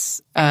habits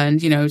and,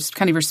 just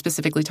kind of you're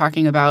specifically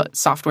talking about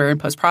software and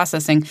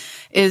post-processing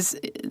is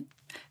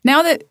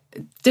now that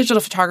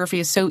digital photography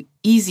is so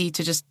easy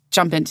to just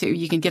jump into.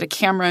 You can get a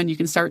camera and you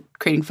can start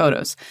creating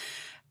photos.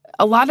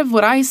 A lot of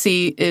what I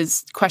see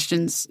is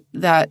questions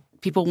that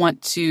people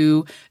want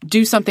to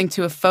do something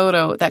to a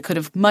photo that could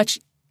have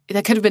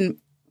been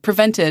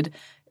prevented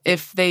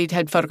if they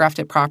had photographed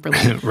it properly.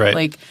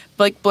 Right.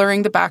 Like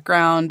blurring the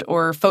background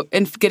or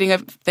and getting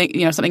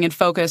something in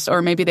focus,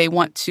 or maybe they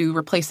want to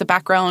replace the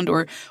background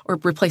or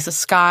replace a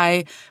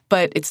sky,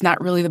 but it's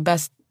not really the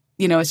best.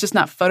 It's just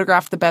not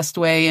photographed the best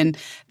way, and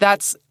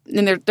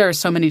there are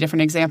so many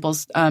different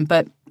examples.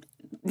 But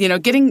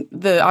getting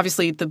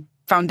obviously the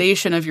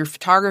foundation of your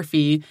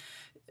photography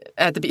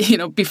at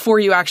the before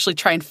you actually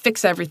try and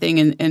fix everything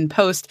in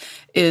post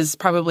is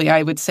probably,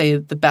 I would say,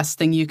 the best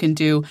thing you can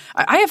do.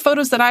 I have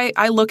photos that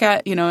I look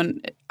at,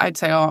 and I'd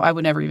say, oh, I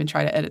would never even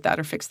try to edit that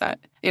or fix that.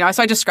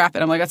 So I just scrap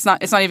it. I'm like, it's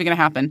not even going to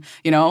happen.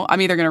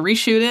 I'm either going to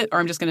reshoot it or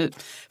I'm just going to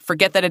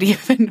forget that it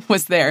even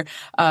was there.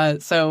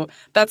 So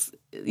that's,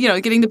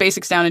 getting the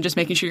basics down and just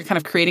making sure you're kind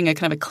of creating a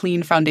kind of a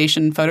clean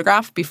foundation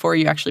photograph before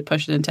you actually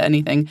push it into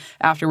anything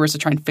afterwards to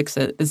try and fix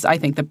it is, I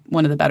think,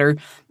 one of the better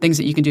things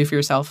that you can do for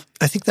yourself.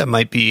 I think that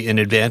might be an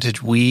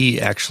advantage we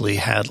actually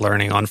had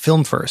learning on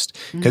film first.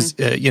 Because,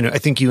 I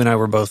think you and I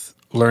were both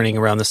learning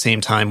around the same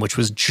time, which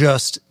was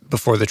just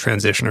before the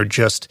transition or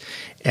just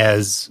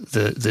as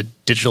the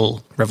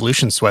digital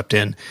revolution swept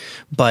in.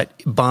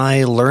 But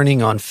by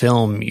learning on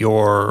film,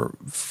 your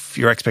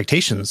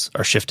expectations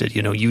are shifted.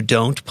 You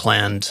don't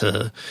plan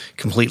to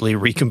completely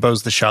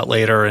recompose the shot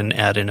later and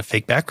add in a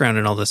fake background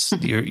and all this.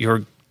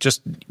 You're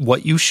just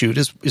what you shoot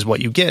is what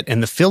you get.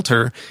 And the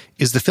filter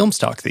is the film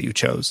stock that you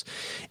chose.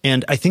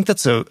 And I think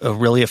that's a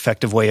really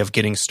effective way of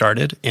getting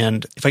started.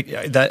 And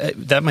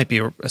that might be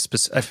a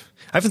specific,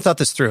 I haven't thought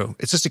this through.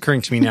 It's just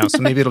occurring to me now. So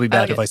maybe it'll be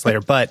bad advice later.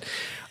 But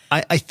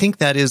I think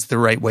that is the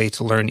right way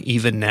to learn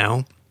even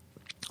now.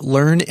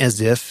 Learn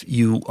as if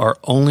you are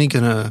only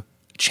going to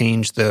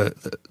change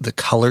the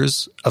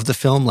colors of the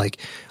film. Like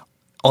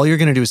all you're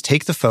going to do is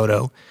take the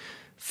photo,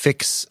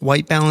 fix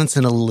white balance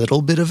and a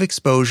little bit of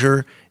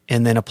exposure,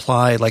 and then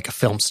apply like a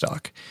film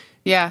stock.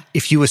 Yeah.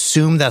 If you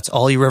assume that's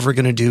all you're ever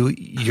going to do,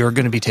 you're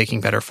going to be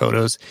taking better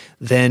photos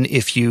than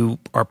if you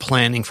are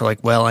planning for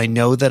I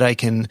know that I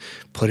can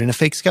put in a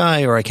fake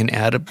sky or I can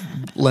add a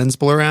lens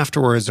blur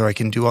afterwards or I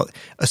can do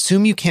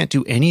assume you can't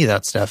do any of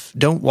that stuff.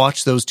 Don't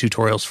watch those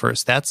tutorials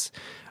first.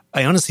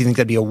 I honestly think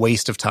that'd be a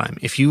waste of time.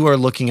 If you are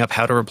looking up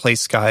how to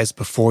replace skies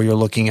before you're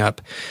looking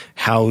up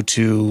how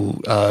to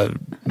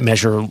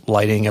measure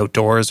lighting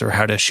outdoors or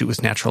how to shoot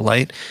with natural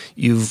light,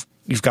 you've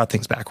got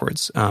things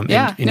backwards, and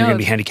you're going to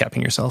be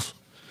handicapping yourself.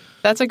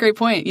 That's a great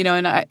point.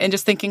 And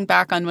just thinking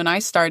back on when I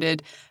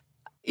started,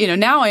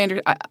 now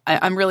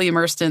I'm really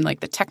immersed in like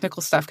the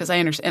technical stuff because I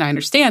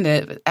understand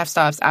it,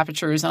 f-stops,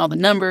 apertures, and all the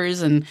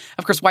numbers, and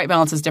of course, white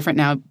balance is different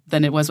now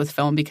than it was with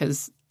film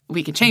because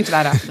we can change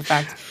that after the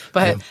fact.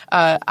 But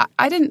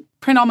I didn't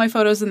print all my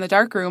photos in the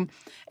darkroom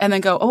and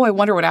then go, oh, I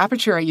wonder what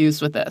aperture I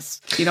used with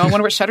this. I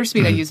wonder what shutter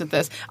speed I used with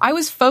this. I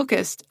was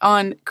focused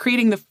on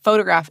creating the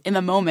photograph in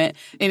the moment,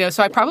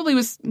 so I probably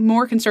was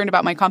more concerned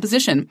about my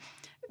composition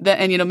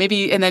and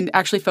maybe, and then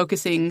actually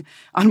focusing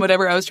on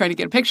whatever I was trying to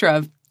get a picture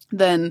of,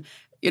 than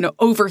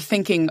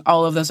overthinking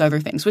all of those other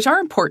things, which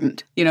are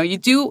important. You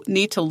do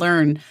need to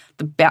learn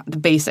the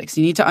basics.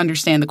 You need to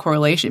understand the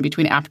correlation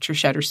between aperture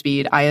shutter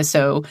speed,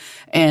 ISO,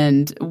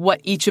 and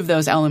what each of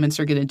those elements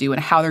are going to do and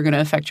how they're going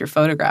to affect your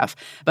photograph.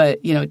 But,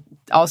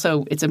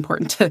 also it's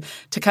important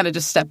to kind of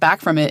just step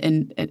back from it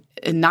and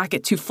not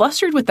get too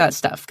flustered with that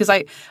stuff. Because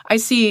I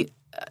see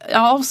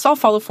I'll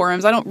follow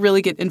forums. I don't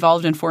really get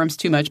involved in forums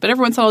too much, but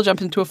every once in a while I'll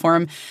jump into a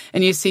forum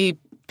and you see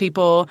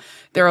people,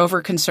 they're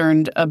over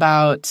concerned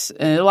about,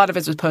 a lot of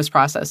it's with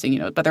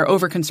post-processing, but they're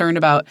over concerned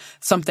about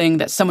something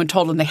that someone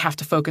told them they have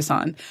to focus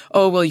on.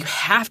 Oh, well, you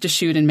have to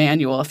shoot in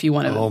manual if you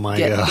want to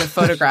get good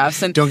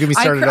photographs. And don't get me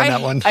started on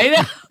that one. I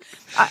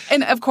know.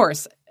 And of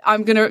course,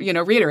 I'm going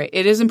to reiterate,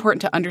 it is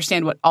important to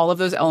understand what all of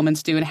those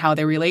elements do and how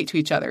they relate to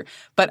each other.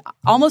 But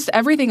almost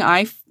everything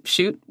I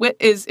shoot with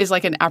is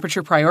like an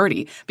aperture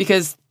priority,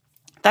 because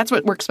that's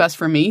what works best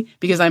for me,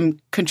 because I'm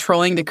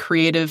controlling the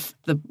creative,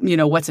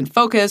 what's in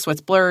focus,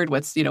 what's blurred,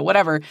 what's,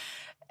 whatever,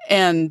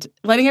 and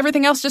letting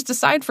everything else just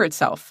decide for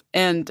itself,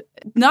 and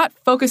not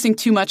focusing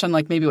too much on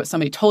like maybe what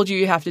somebody told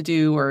you have to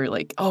do, or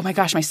like, oh my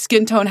gosh, my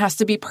skin tone has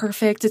to be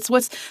perfect. It's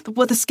what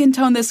the skin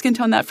tone, this skin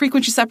tone, that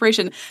frequency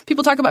separation.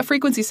 People talk about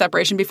frequency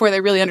separation before they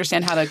really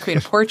understand how to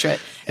create a portrait.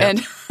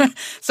 And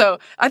so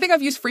I think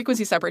I've used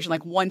frequency separation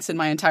like once in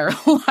my entire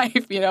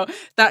life.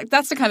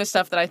 That's the kind of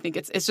stuff that I think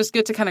it's just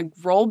good to kind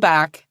of roll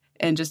back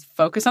and just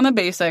focus on the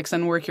basics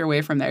and work your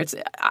way from there.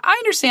 I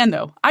understand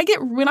though. I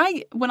get when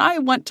I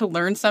want to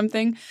learn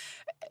something,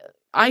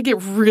 I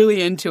get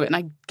really into it and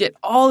I get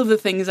all of the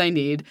things I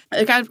need.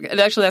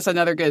 Actually, that's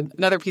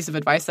another piece of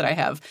advice that I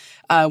have.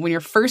 When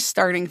you're first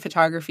starting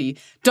photography,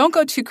 don't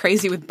go too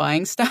crazy with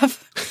buying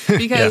stuff,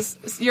 because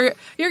you're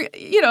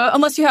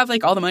unless you have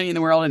like all the money in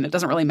the world and it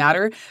doesn't really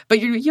matter, but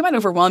you might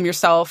overwhelm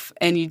yourself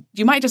and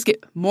you might just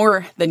get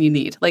more than you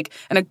need.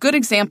 And a good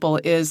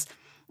example is,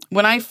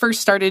 when I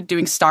first started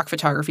doing stock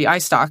photography,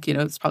 iStock,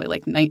 it's probably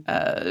like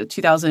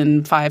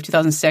 2005,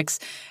 2006,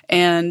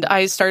 and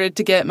I started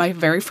to get my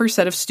very first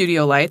set of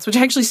studio lights, which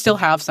I actually still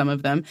have some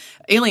of them,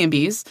 Alien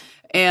Bees,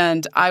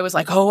 and I was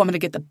like, oh, I'm going to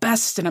get the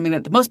best, and I'm going to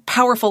get the most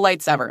powerful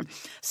lights ever.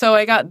 So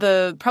I got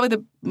probably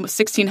the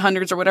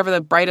 1600s or whatever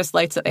the brightest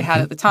lights that they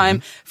had at the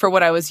time. For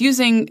what I was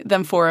using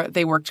them for,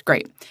 they worked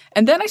great.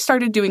 And then I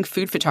started doing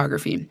food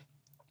photography.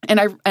 And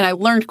I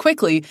learned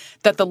quickly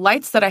that the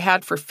lights that I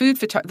had for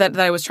that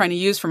I was trying to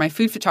use for my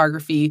food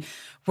photography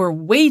were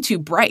way too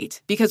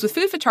bright. Because with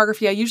food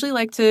photography, I usually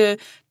like to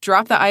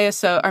drop the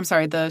ISO. I'm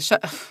sorry,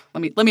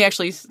 let me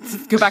actually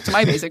go back to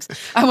my basics.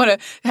 I want to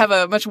have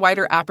a much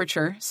wider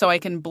aperture so I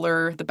can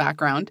blur the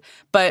background.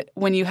 But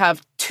when you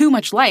have too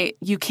much light,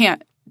 you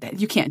can't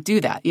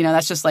do that.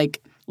 That's just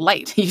like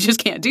light. You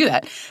just can't do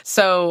that.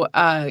 So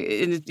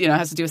it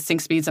has to do with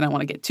sync speeds, and I don't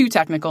want to get too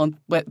technical,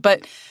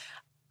 but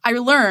I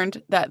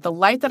learned that the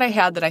light that I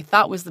had that I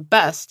thought was the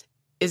best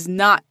is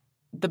not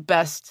the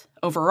best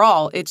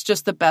overall. It's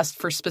just the best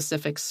for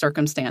specific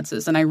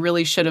circumstances. And I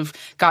really should have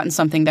gotten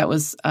something that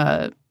was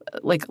that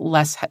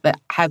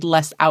had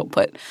less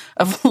output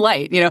of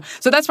light,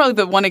 So that's probably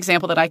the one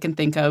example that I can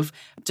think of,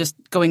 just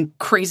going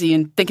crazy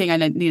and thinking I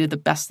needed the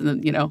best.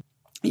 And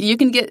you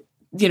can get,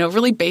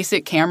 really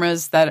basic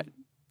cameras that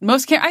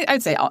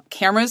I'd say all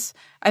cameras.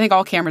 I think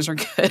all cameras are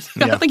good.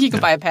 I don't think you can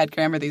buy a pad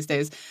camera these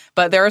days,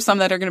 but there are some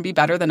that are going to be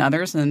better than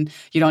others, and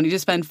you don't need to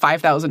spend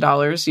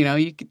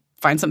 $5,000. You could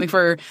find something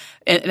for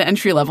an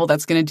entry level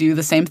that's going to do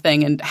the same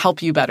thing and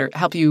help you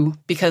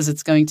because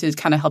it's going to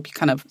kind of help you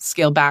kind of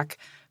scale back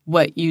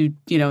what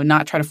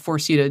not try to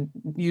force you to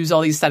use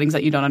all these settings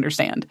that you don't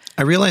understand.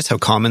 I realize how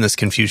common this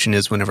confusion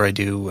is whenever I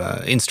do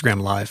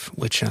Instagram Live,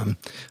 which I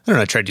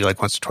try to do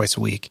like once or twice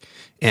a week.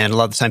 And a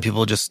lot of the time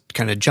people just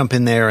kind of jump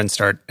in there and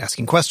start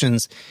asking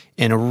questions.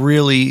 And a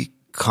really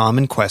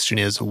common question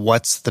is,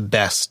 what's the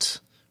best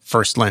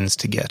first lens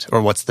to get?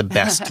 Or what's the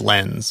best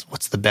lens?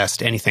 What's the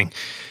best anything?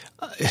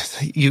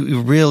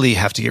 You really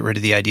have to get rid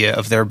of the idea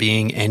of there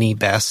being any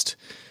best,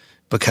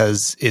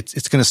 because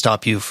it's going to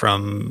stop you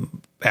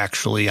from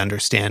actually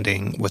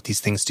understanding what these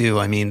things do.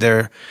 I mean,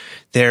 there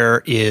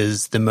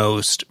is the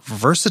most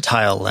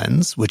versatile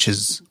lens, which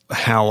is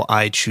how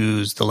I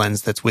choose the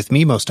lens that's with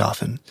me most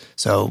often.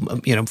 So,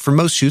 for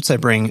most shoots, I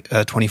bring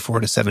a 24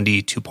 to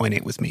 70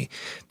 2.8 with me,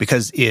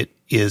 because it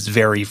is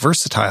very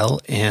versatile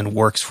and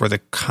works for the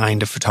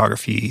kind of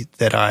photography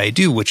that I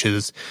do, which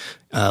is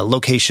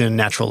location,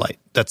 natural light.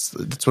 That's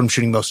what I'm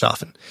shooting most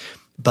often.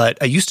 But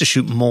I used to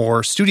shoot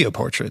more studio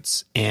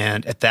portraits,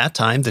 and at that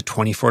time, the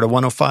 24 to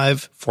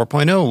 105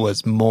 4.0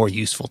 was more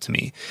useful to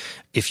me.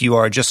 If you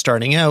are just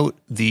starting out,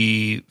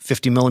 the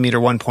 50 millimeter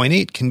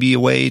 1.8 can be a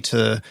way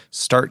to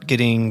start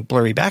getting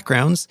blurry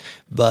backgrounds,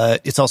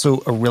 but it's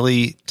also a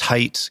really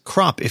tight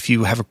crop if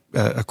you have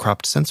a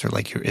cropped sensor.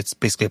 It's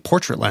basically a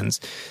portrait lens.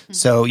 Mm-hmm.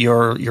 So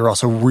you're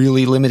also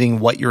really limiting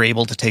what you're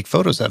able to take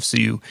photos of. So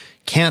you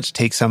can't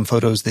take some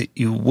photos that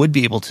you would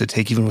be able to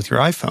take even with your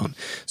iPhone.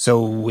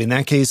 So in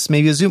that case,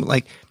 maybe a zoom.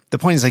 The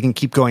point is, I can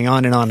keep going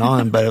on and on and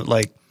on, but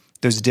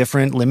There's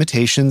different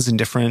limitations and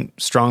different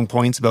strong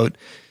points about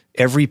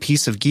every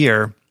piece of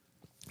gear.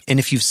 And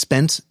if you've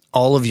spent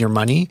all of your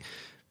money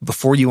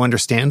before you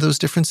understand those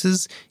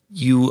differences,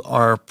 you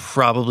are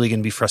probably going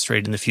to be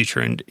frustrated in the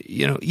future. And,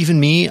 even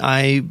me,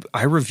 I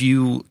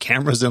review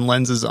cameras and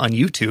lenses on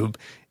YouTube,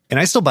 and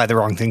I still buy the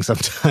wrong thing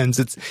sometimes.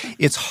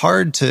 It's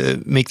hard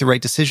to make the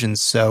right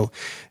decisions. So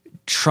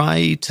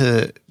try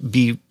to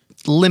be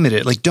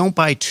limited. Like, don't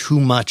buy too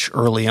much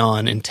early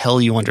on until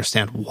you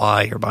understand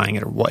why you're buying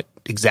it or what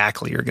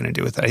exactly you're going to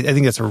do with it. I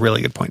think that's a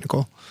really good point,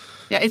 Nicole.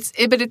 Yeah,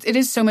 it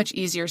is so much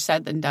easier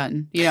said than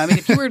done.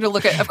 If you were to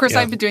look at, of course,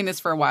 I've been doing this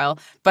for a while,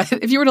 but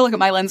if you were to look at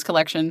my lens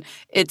collection,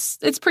 it's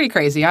pretty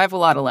crazy. I have a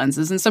lot of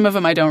lenses, and some of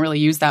them I don't really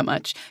use that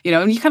much.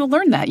 And you kind of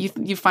learn that.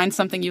 You find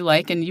something you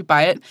like and you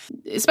buy it.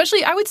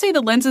 Especially, I would say the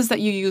lenses that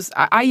you use,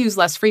 I use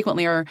less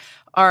frequently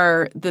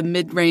are the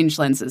mid-range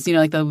lenses,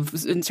 like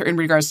in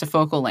regards to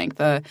focal length.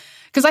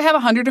 Because I have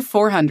 100 to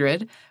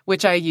 400,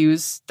 which I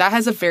use, that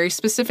has a very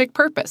specific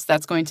purpose.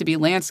 That's going to be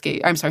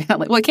landscape. I'm sorry,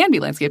 it can be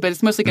landscape, but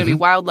it's mostly going to be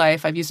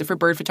wildlife. I've used it for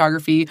bird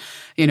photography,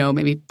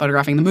 maybe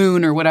photographing the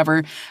moon or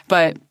whatever.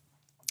 But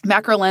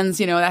macro lens,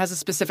 that has a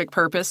specific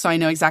purpose, so I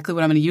know exactly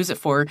what I'm going to use it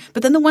for.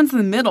 But then the ones in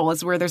the middle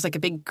is where there's like a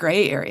big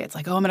gray area. It's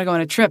like, I'm going to go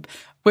on a trip.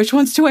 Which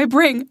ones do I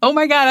bring? Oh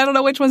my God, I don't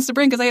know which ones to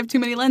bring because I have too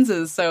many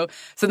lenses. So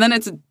then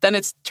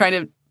it's trying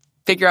to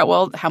figure out,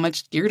 well, how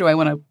much gear do I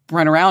want to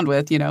run around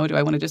with? Do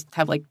I want to just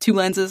have like 2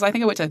 lenses? I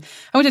think I went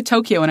to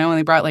Tokyo and I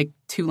only brought like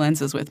 2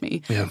 lenses with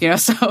me. Yeah.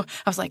 So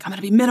I was like, I'm going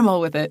to be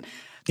minimal with it.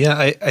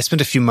 Yeah, I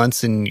spent a few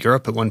months in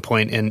Europe at one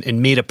point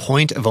and made a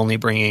point of only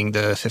bringing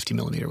the 50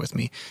 millimeter with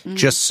me,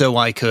 just so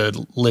I could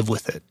live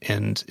with it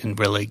and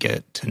really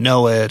get to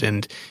know it.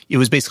 And it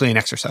was basically an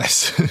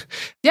exercise.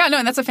 Yeah, no,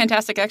 and that's a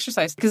fantastic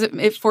exercise because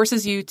it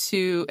forces you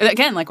to,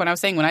 again, like when I was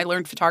saying, when I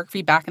learned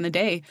photography back in the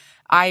day,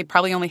 I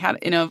probably only had,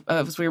 with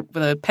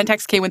a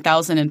Pentax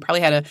K1000 and probably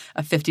had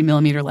a 50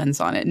 millimeter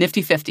lens on it,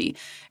 nifty 50.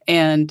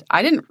 And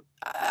I didn't,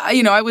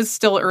 I was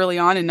still early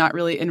on and not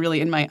really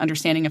in my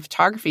understanding of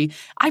photography.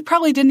 I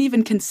probably didn't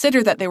even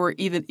consider that there were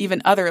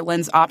even other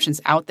lens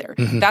options out there.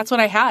 That's what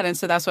I had, and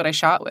so that's what I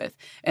shot with,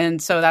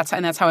 and so that's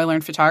how I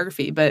learned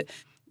photography. But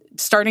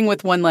starting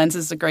with one lens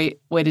is a great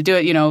way to do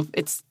it.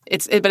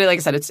 But like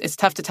I said, it's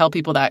tough to tell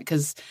people that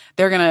because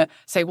they're gonna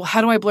say, well,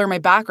 how do I blur my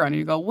background? And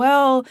you go,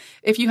 well,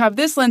 if you have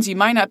this lens, you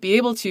might not be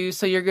able to,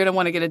 so you're gonna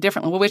want to get a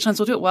different one. Well, which lens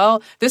will do it?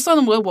 Well, this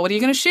one will. Well, what are you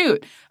gonna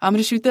shoot? I'm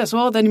gonna shoot this.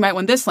 Well, then you might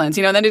want this lens.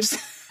 Then it just.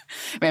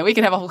 Man, we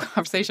can have a whole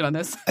conversation on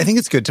this. I think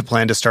it's good to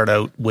plan to start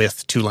out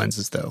with 2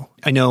 lenses, though.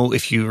 I know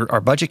if you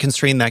are budget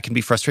constrained, that can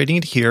be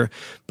frustrating to hear.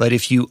 But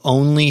if you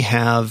only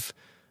have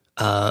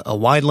a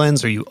wide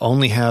lens or you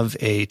only have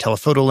a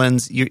telephoto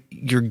lens,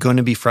 you're going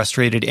to be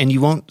frustrated, and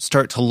you won't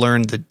start to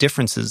learn the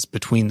differences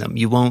between them.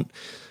 You won't.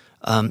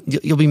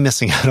 You'll be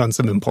missing out on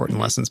some important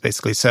lessons,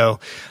 basically. So,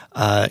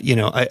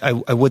 I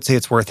would say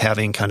it's worth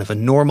having kind of a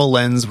normal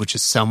lens, which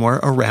is somewhere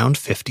around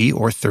 50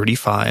 or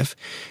 35,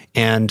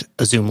 and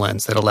a zoom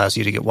lens that allows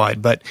you to get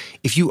wide. But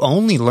if you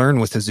only learn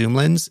with a zoom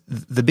lens,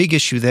 the big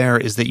issue there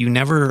is that you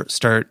never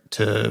start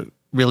to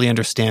really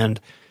understand.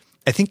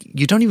 I think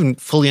you don't even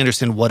fully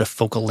understand what a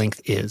focal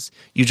length is.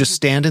 You just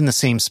stand in the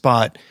same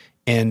spot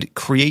and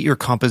create your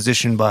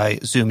composition by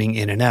zooming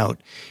in and out.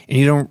 And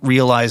you don't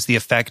realize the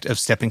effect of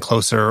stepping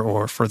closer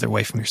or further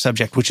away from your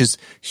subject, which is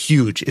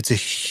huge. It's a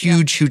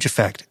huge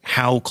effect,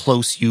 how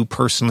close you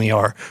personally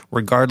are,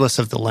 regardless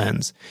of the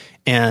lens.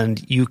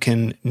 And you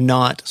can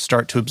not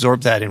start to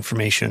absorb that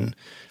information.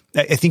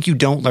 I think you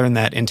don't learn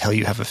that until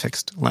you have a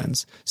fixed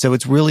lens. So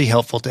it's really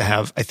helpful to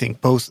have, I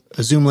think, both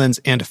a zoom lens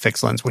and a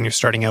fixed lens when you're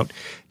starting out,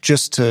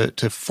 just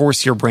to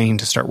force your brain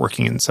to start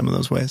working in some of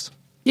those ways.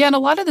 Yeah, and a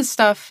lot of this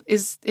stuff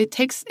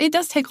it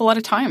does take a lot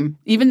of time.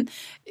 Even,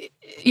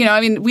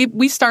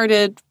 we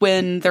started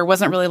when there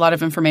wasn't really a lot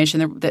of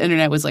information. The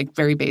internet was like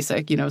very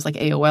basic, it was like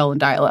AOL and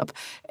dial-up.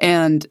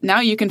 And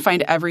now you can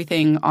find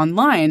everything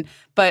online.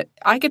 But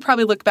I could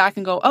probably look back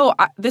and go,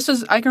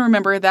 I can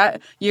remember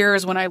that year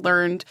is when I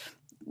learned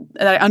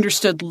that I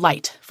understood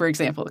light, for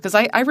example. Because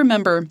I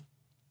remember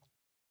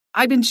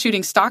I'd been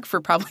shooting stock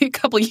for probably a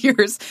couple of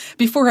years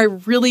before I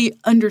really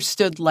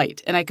understood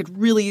light and I could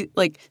really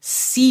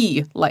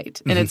see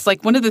light. And it's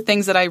like one of the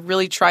things that I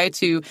really try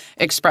to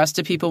express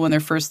to people when they're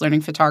first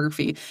learning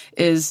photography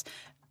is,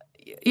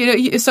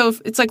 so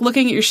it's like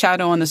looking at your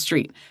shadow on the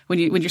street. When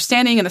you're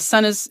standing and the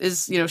sun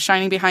is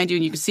shining behind you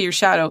and you can see your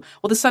shadow,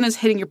 well, the sun is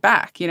hitting your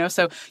back,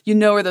 so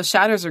where those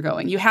shadows are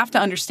going. You have to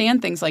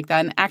understand things like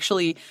that and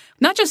actually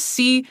not just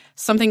see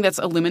something that's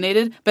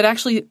illuminated, but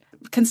actually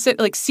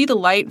see the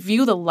light,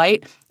 view the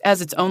light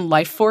as its own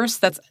life force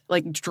that's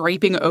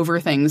draping over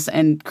things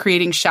and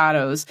creating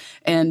shadows,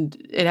 and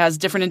it has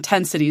different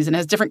intensities and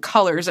has different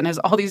colors and has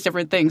all these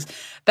different things.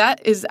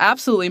 That is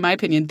absolutely, in my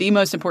opinion, the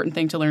most important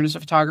thing to learn as a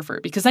photographer,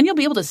 because then you'll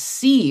be able to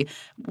see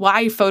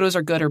why photos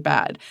are good or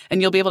bad,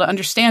 and you'll be able to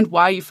understand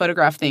why you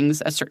photograph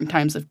things at certain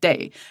times of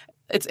day.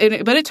 But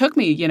it took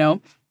me,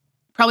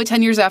 probably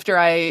 10 years after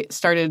I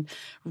started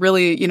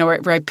really,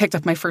 where I picked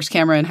up my first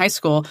camera in high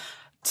school,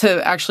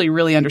 to actually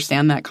really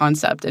understand that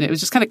concept. And it was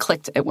just kind of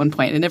clicked at one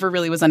point. It never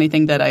really was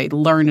anything that I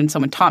learned and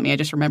someone taught me. I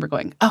just remember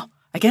going, oh,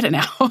 I get it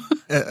now.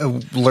 A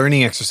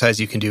learning exercise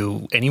you can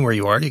do anywhere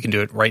you are. You can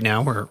do it right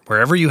now or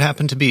wherever you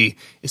happen to be,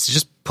 is to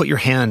just put your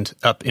hand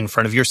up in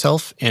front of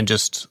yourself and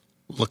just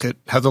look at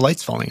how the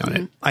light's falling on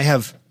it. I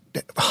have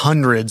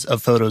hundreds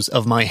of photos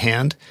of my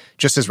hand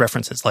just as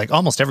references. Like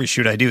almost every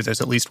shoot I do, there's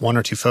at least 1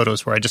 or 2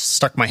 photos where I just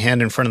stuck my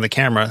hand in front of the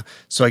camera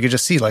so I could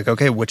just see like,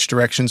 okay, which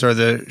directions are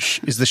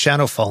is the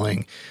shadow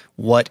falling?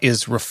 What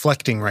is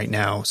reflecting right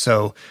now?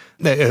 So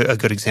a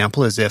good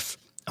example is if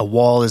a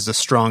wall is a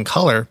strong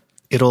color,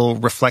 it'll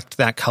reflect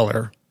that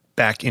color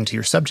back into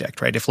your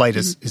subject, right? If light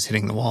is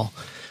hitting the wall.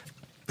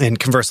 And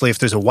conversely, if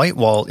there's a white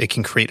wall, it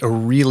can create a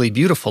really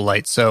beautiful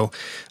light. So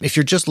if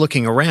you're just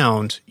looking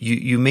around,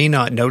 you may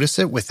not notice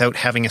it without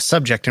having a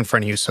subject in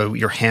front of you. So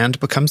your hand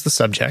becomes the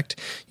subject.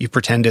 You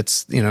pretend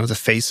it's, the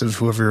face of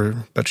whoever you're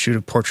about to shoot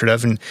a portrait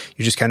of, and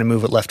you just kind of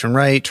move it left and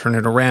right, turn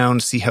it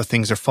around, see how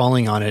things are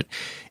falling on it.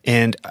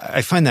 And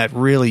I find that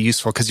really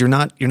useful because you're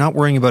not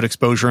worrying about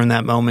exposure in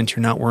that moment.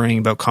 You're not worrying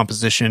about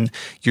composition.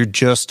 You're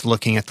just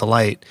looking at the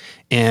light.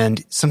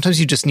 And sometimes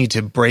you just need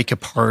to break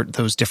apart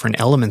those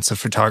different elements of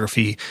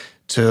photography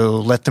to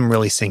let them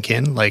really sink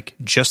in. Like,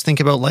 just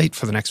think about light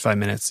for the next 5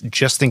 minutes.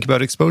 Just think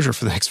about exposure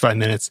for the next 5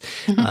 minutes.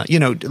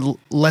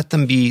 Let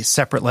them be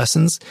separate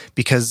lessons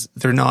because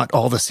they're not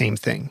all the same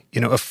thing.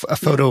 A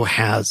photo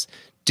has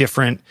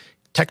different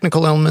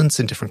technical elements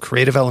and different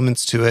creative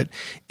elements to it,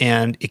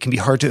 and it can be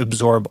hard to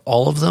absorb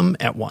all of them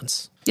at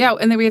once. Yeah,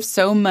 and then we have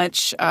so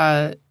much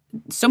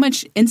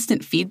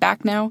instant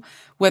feedback now,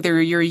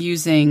 whether you're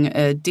using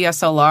a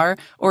DSLR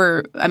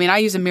or, I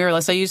use a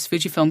mirrorless. I use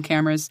Fujifilm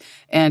cameras,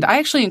 and I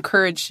actually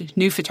encourage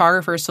new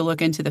photographers to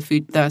look into I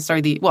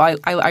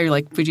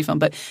like Fujifilm,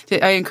 but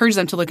I encourage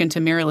them to look into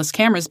mirrorless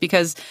cameras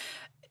because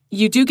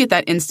you do get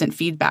that instant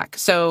feedback.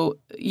 So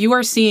you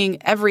are seeing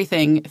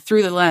everything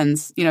through the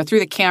lens,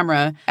 through the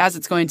camera as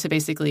it's going to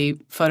basically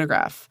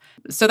photograph.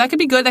 So that could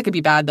be good. That could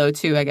be bad though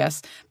too, I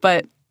guess.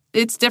 But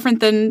it's different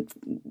than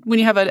when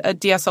you have a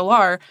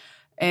DSLR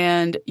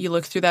and you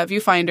look through that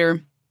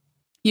viewfinder,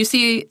 you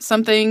see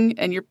something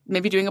and you're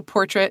maybe doing a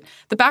portrait.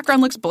 The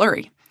background looks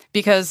blurry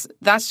because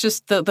that's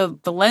just the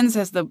lens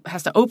has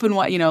to open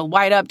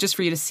wide up just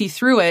for you to see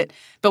through it.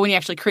 But when you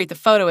actually create the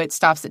photo, it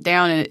stops it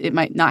down and it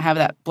might not have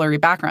that blurry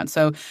background.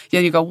 So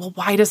you go, well,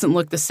 why doesn't it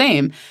look the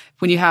same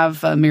when you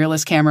have a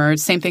mirrorless camera?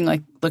 Same thing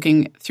like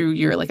looking through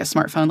your a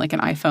smartphone, like an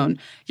iPhone.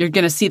 You're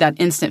going to see that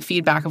instant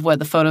feedback of what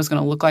the photo is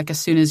going to look like as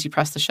soon as you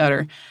press the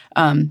shutter.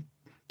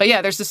 But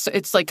yeah, there's this.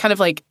 It's kind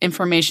of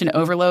information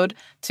overload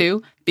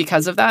too.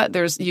 Because of that,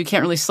 you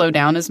can't really slow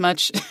down as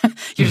much.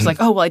 You're just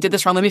like, oh well, I did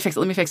this wrong. Let me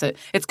fix it.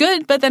 It's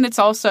good, but then it's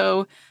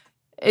also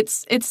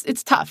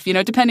it's tough.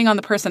 Depending on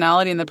the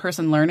personality and the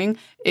person learning,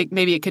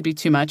 maybe it could be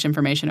too much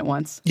information at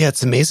once. Yeah,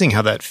 it's amazing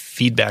how that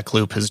feedback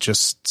loop has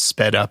just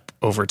sped up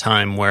over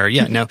time. Where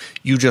now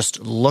you just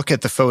look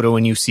at the photo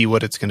and you see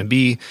what it's going to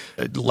be.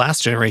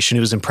 Last generation,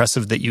 it was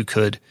impressive that you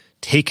could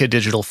take a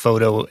digital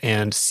photo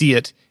and see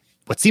it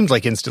what seemed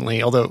like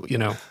instantly, although,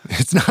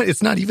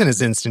 it's not even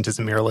as instant as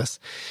a mirrorless.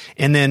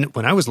 And then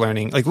when I was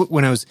learning,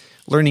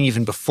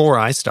 even before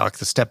iStock,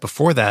 the step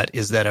before that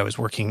is that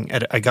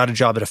I got a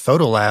job at a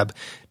photo lab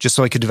just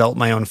so I could develop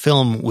my own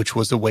film, which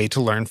was a way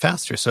to learn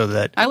faster so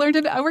that I worked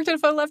at a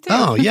photo lab too.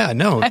 Oh yeah,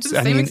 no. I had the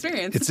same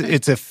experience.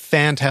 It's a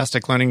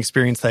fantastic learning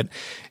experience that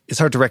is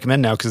hard to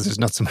recommend now because there's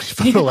not so many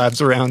photo labs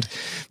around,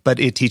 but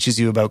it teaches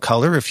you about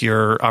color. If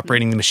you're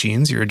operating the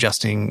machines, you're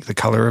adjusting the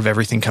color of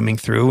everything coming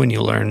through and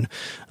you learn,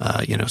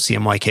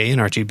 CMYK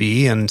and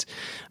RGB and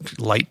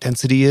light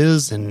density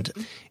is. And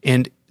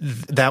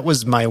that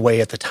was my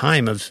way at the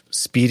time of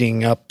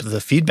speeding up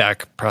the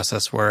feedback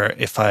process where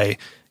if I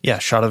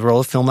shot a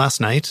roll of film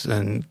last night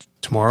and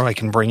tomorrow I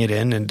can bring it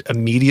in and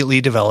immediately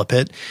develop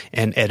it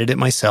and edit it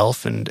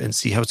myself and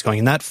see how it's going.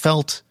 And that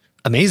felt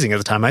amazing at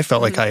the time. I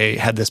felt like I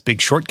had this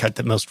big shortcut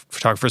that most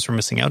photographers were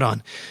missing out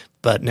on.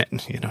 But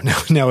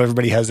now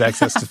everybody has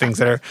access to things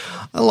that are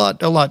a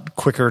lot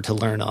quicker to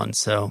learn on.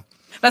 So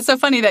that's so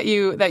funny that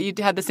you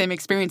had the same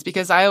experience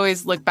because I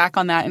always look back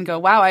on that and go,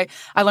 wow,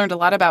 I learned a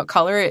lot about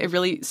color. It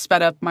really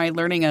sped up my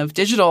learning of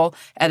digital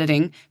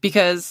editing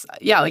because,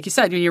 like you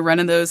said, when you're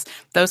running those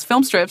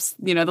film strips,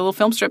 the little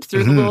film strips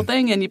through the little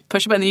thing and you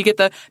push a button and you get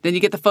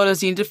the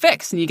photos you need to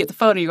fix and you get the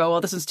photo and you go,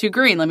 well, this is too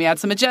green. Let me add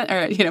some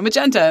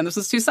magenta and this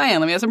is too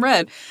cyan. Let me add some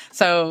red.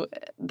 So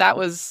that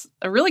was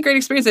a really great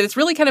experience. And it's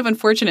really kind of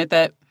unfortunate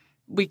that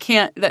we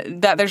can't,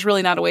 that there's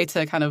really not a way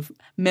to kind of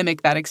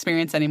mimic that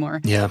experience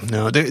anymore. Yeah,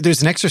 no,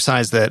 there's an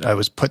exercise that I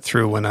was put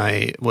through when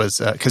I was,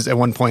 because at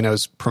one point I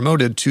was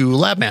promoted to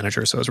lab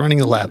manager. So I was running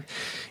the lab.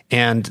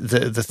 And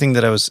the thing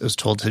that I was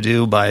told to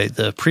do by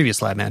the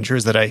previous lab manager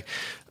is that I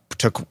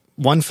took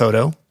one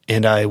photo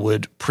and I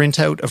would print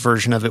out a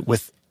version of it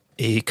with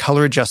a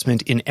color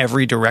adjustment in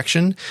every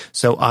direction.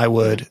 So I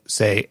would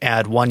say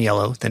add 1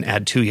 yellow, then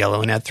add 2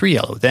 yellow, and add 3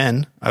 yellow.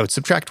 Then I would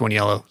subtract 1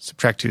 yellow,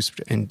 subtract 2,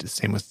 and the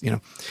same with,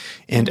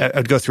 and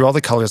I'd go through all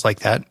the colors like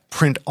that,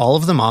 print all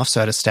of them off. So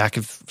I had a stack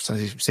of,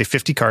 say,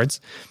 50 cards,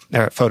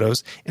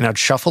 photos, and I'd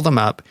shuffle them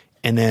up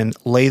and then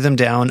lay them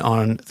down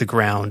on the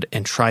ground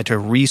and try to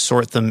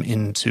resort them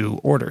into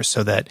order,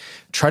 so that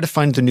try to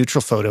find the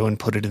neutral photo and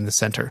put it in the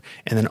center.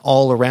 And then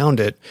all around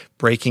it,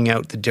 breaking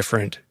out the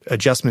different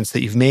adjustments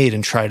that you've made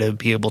and try to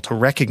be able to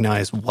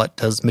recognize, what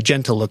does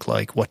magenta look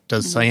like? What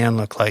does cyan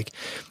look like?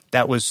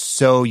 That was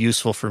so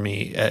useful for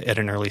me at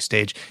an early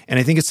stage. And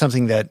I think it's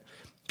something that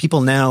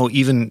people now,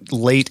 even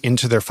late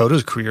into their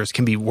photos careers,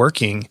 can be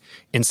working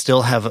and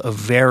still have a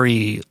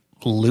very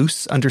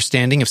loose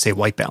understanding of, say,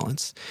 white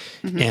balance.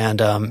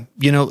 And,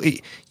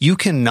 you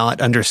cannot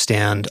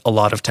understand a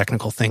lot of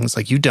technical things.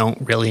 Like, you don't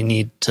really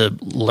need to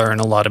learn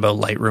a lot about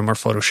Lightroom or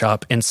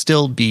Photoshop and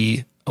still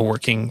be a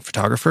working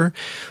photographer.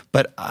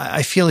 But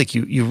I feel like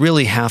you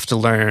really have to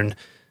learn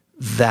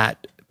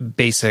that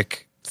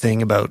basic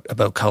thing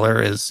about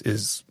color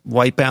is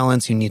white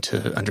balance. You need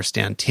to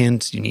understand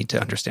tint. You need to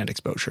understand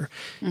exposure.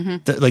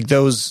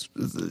 Those,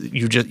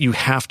 you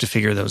have to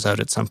figure those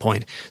out at some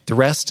point. The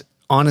rest,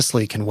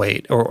 honestly, can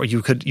wait, or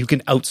you can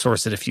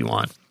outsource it if you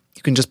want.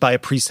 You can just buy a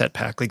preset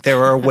pack. Like,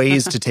 there are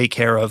ways to take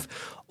care of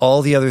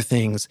all the other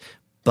things,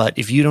 but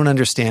if you don't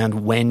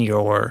understand when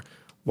your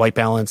white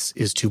balance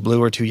is too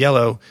blue or too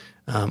yellow,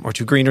 or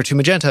too green or too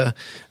magenta,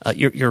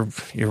 you're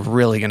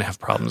really going to have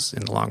problems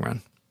in the long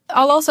run.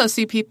 I'll also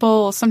see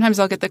people, sometimes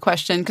I'll get the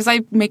question, because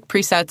I make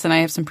presets and I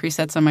have some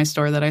presets on my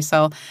store that I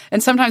sell,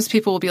 and sometimes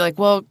people will be like,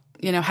 well,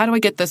 how do I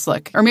get this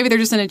look? Or maybe they're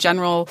just in a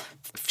general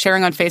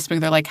sharing on Facebook.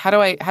 They're like, how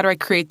do I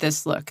create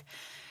this look?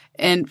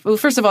 And well,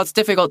 first of all, it's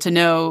difficult to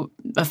know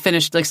a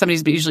finished, like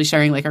somebody's usually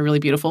sharing like a really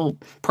beautiful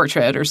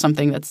portrait or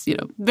something that's,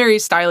 very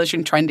stylish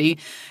and trendy,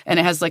 and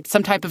it has like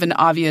some type of an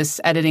obvious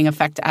editing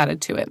effect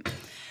added to it.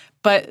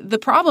 But the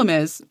problem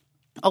is,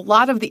 a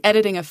lot of the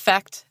editing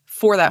effect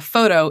for that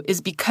photo is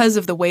because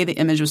of the way the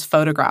image was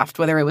photographed,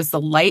 whether it was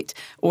the light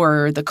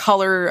or the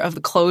color of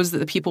the clothes that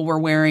the people were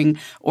wearing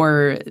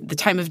or the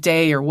time of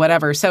day or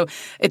whatever. So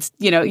it's,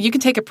 you can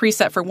take a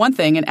preset for one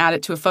thing and add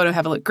it to a photo and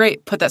have it look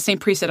great. Put that same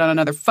preset on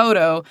another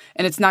photo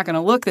and it's not going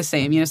to look the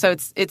same. So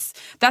it's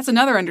that's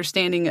another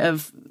understanding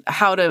of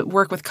how to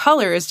work with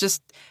color, is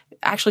just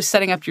actually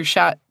setting up your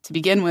shot to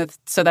begin with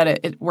so that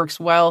it works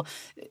well.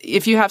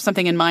 If you have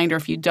something in mind, or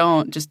if you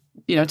don't, just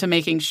to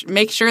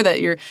make sure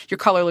that your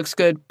color looks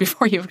good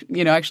before you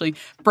actually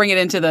bring it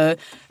into the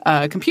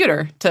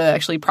computer to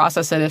actually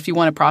process it, if you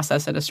want to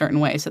process it a certain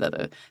way, so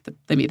that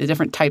the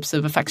different types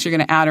of effects you're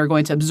going to add are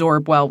going to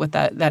absorb well with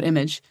that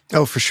image.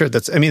 Oh, for sure.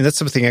 That's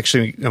something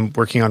actually I'm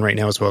working on right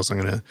now as well. So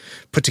I'm going to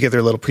put together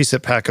a little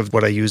preset pack of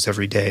what I use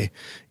every day.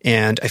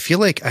 And I feel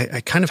like I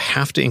kind of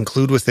have to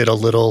include with it a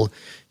little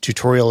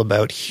tutorial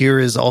about, here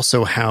is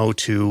also how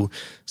to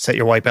set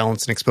your white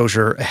balance and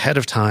exposure ahead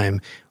of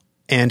time,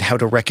 and how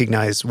to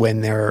recognize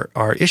when there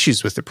are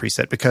issues with the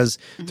preset, because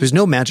there's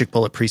no magic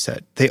bullet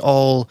preset. They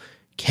all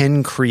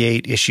can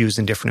create issues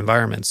in different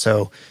environments.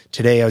 So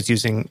today I was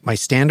using my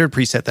standard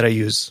preset that I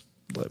use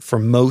for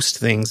most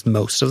things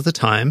most of the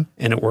time,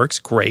 and it works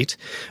great.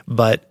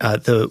 But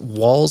the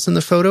walls in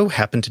the photo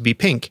happen to be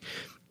pink,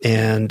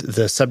 and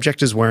the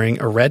subject is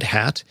wearing a red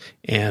hat,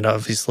 and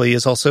obviously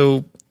is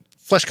also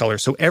flesh color.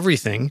 So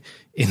everything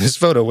in this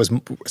photo was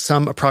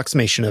some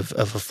approximation of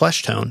a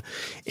flesh tone.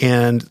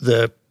 And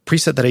the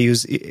preset that I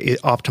use,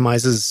 it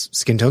optimizes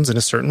skin tones in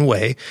a certain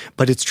way,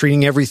 but it's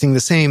treating everything the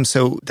same.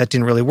 So that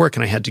didn't really work.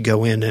 And I had to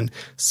go in and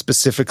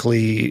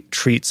specifically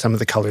treat some of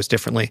the colors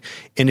differently.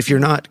 And if you're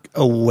not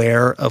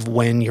aware of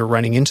when you're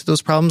running into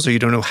those problems, or you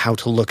don't know how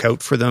to look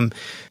out for them,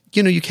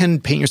 you can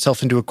paint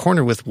yourself into a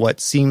corner with what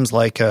seems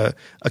like a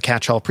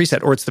catch-all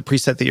preset, or it's the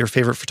preset that your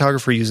favorite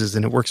photographer uses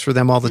and it works for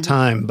them all the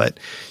time. But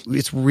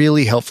it's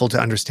really helpful to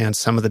understand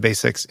some of the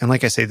basics. And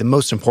like I say, the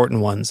most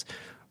important ones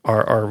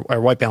are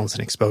white balance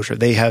and exposure.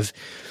 They have,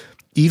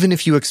 even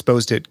if you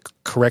exposed it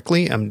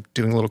correctly, I'm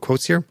doing little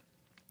quotes here,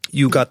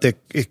 you got the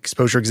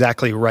exposure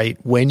exactly right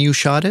when you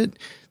shot it,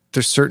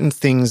 there's certain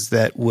things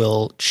that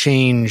will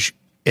change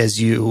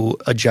as you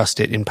adjust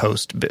it in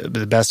post.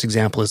 The best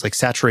example is like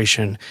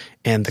saturation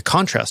and the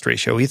contrast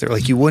ratio either.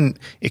 Like, you wouldn't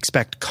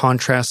expect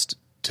contrast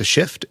to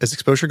shift as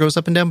exposure goes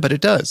up and down, but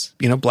it does.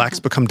 Blacks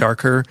become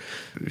darker.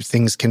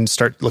 Things can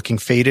start looking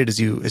faded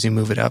as you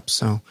move it up.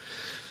 So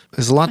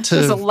there's a lot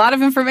There's a lot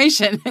of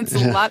information. It's a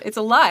lot. There's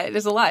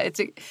a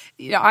lot.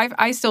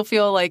 I still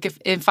feel like if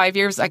in 5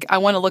 years, I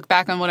want to look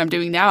back on what I'm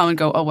doing now and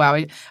go, oh, wow,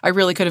 I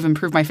really could have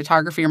improved my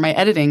photography or my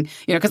editing,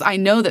 because I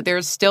know that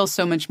there's still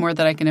so much more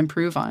that I can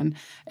improve on.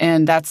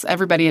 And that's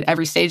everybody at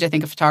every stage, I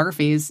think, of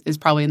photography is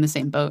probably in the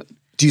same boat.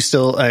 Do you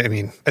still, I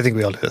think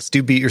we all do this. Do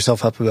you beat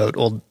yourself up about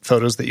old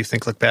photos that you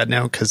think look bad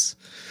now? Because,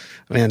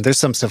 man, there's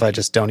some stuff I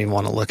just don't even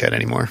want to look at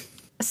anymore.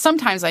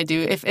 Sometimes I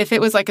do. If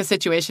it was like a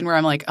situation where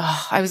I'm like,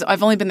 oh,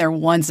 I've only been there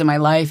once in my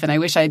life and I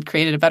wish I had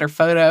created a better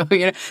photo,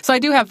 So I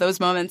do have those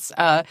moments.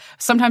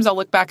 Sometimes I'll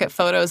look back at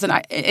photos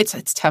and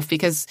it's tough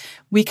because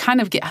we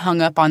kind of get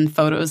hung up on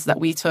photos that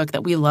we took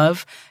that we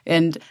love.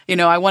 And,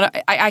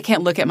 I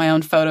can't look at my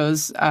own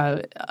photos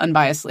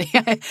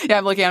unbiasedly.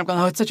 I'm looking at them going,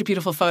 oh, it's such a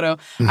beautiful photo.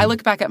 Mm-hmm. I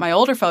look back at my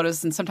older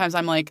photos and sometimes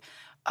I'm like,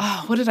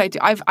 oh, what did I do?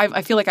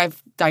 I feel like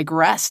I've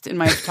digressed in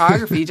my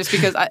photography just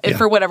because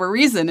for whatever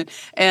reason.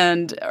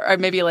 And or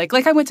maybe like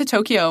I went to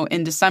Tokyo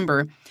in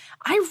December.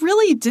 I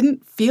really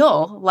didn't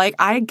feel like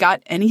I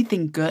got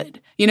anything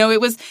good.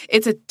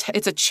 It's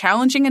a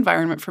challenging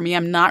environment for me.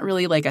 I'm not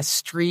really like a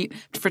street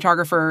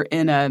photographer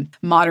in a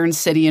modern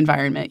city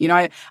environment.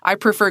 I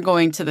prefer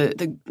going to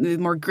the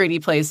more gritty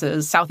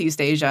places, Southeast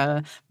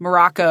Asia,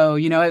 Morocco.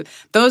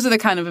 Those are the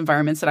kind of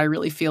environments that I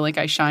really feel like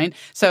I shine.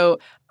 So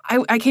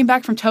I came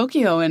back from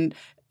Tokyo and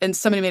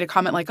somebody made a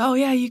comment like, oh,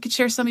 yeah, you could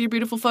share some of your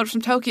beautiful photos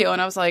from Tokyo.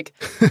 And I was like,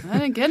 I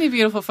didn't get any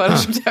beautiful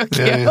photos from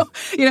Tokyo.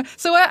 Yeah.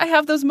 So I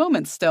have those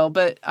moments still.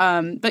 But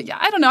yeah,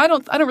 I don't know. I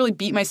don't really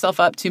beat myself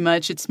up too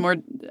much. It's more,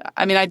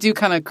 I do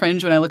kind of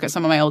cringe when I look at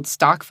some of my old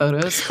stock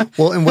photos.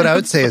 Well, and what I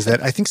would say is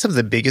that I think some of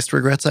the biggest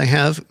regrets I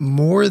have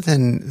more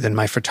than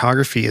my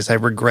photography is I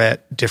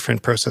regret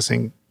different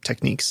processing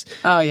techniques.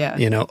 Oh, yeah.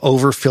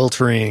 Over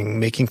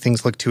filtering, making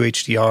things look too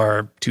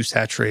HDR, too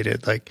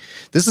saturated. Like,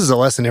 this is a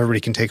lesson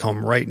everybody can take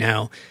home right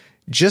now.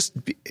 Just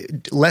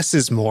less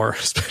is more,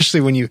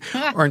 especially when you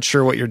aren't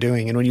sure what you're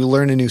doing. And when you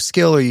learn a new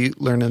skill or you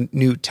learn a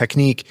new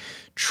technique,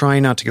 try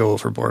not to go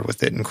overboard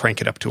with it and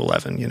crank it up to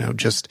 11.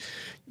 Just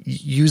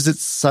use it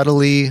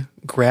subtly,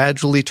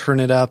 gradually turn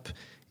it up,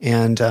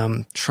 and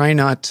try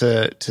not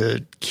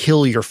to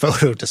kill your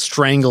photo, to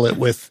strangle it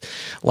with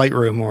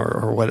Lightroom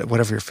or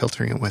whatever you're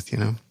filtering it with,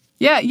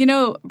 Yeah,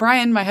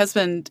 Brian, my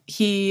husband,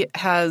 he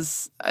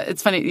has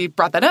it's funny you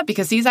brought that up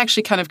because he's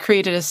actually kind of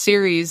created a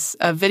series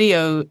of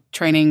video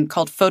training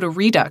called Photo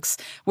Redux,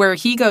 where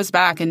he goes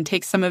back and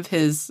takes some of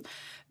his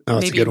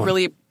maybe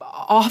really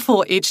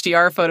awful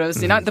HDR photos.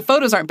 Mm-hmm. The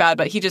photos aren't bad,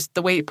 but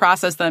the way he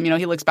processed them,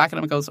 he looks back at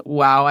them and goes,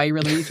 wow, I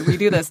really need to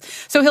redo this.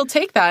 So he'll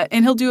take that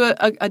and he'll do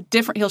a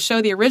different, he'll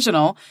show the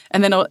original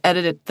and then he'll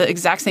edit it, the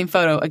exact same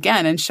photo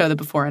again and show the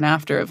before and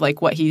after of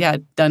like what he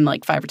had done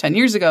like 5 or 10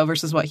 years ago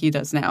versus what he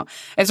does now.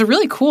 And it's a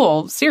really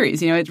cool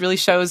series. It really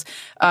shows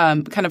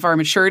kind of our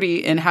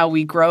maturity in how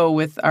we grow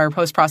with our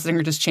post-processing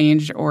or just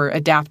change or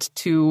adapt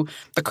to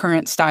the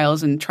current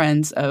styles and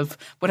trends of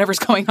whatever's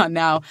going on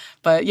now.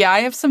 But yeah,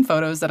 I have some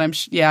photos that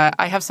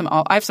I have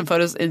some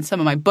photos in some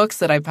of my books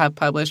that I've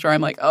published where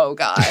I'm like, oh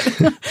God.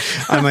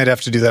 I might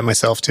have to do that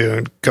myself too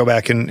and go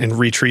back and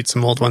retreat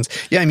some old ones.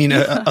 Yeah,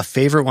 a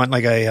favorite one,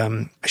 like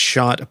I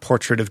shot a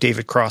portrait of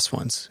David Cross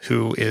once,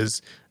 who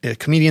is a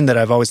comedian that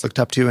I've always looked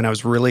up to, and I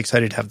was really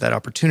excited to have that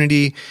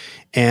opportunity.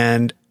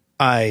 And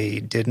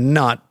I did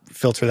not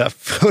filter that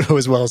photo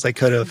as well as I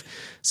could have.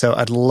 So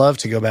I'd love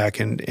to go back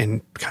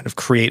and kind of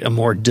create a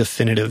more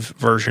definitive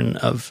version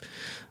of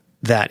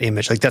that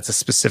image. Like, that's a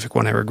specific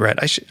one I regret.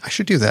 I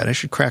should do that. I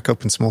should crack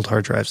open some old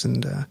hard drives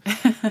and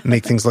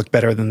make things look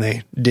better than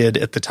they did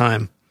at the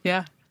time.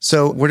 Yeah.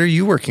 So what are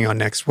you working on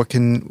next? Where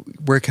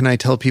can I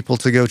tell people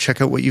to go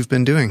check out what you've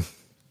been doing?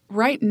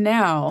 Right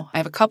now, I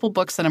have a couple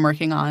books that I'm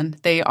working on.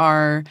 They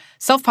are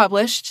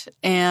self-published,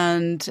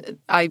 and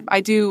I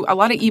do a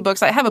lot of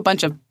ebooks. I have a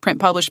bunch of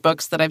print-published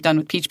books that I've done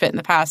with Peach Pit in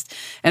the past,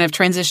 and I've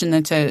transitioned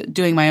into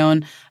doing my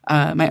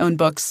own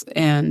books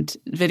and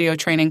video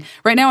training.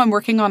 Right now, I'm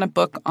working on a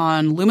book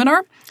on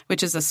Luminar,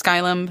 which is a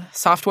Skylum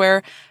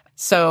software.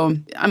 So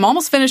I'm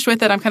almost finished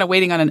with it. I'm kind of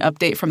waiting on an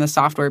update from the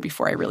software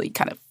before I really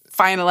kind of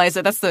finalize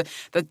it. That's the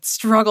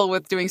struggle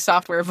with doing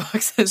software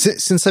books.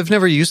 Since I've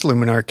never used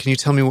Luminar, can you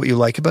tell me what you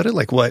like about it?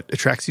 Like, what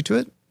attracts you to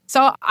it?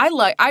 So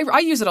I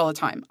use it all the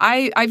time.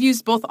 I've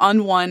used both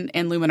On1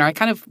 and Luminar. I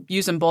kind of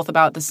use them both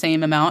about the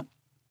same amount.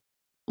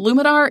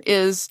 Luminar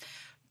is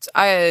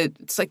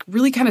it's like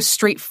really kind of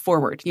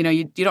straightforward.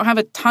 You don't have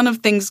a ton of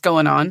things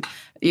going on.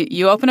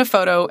 You open a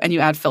photo and you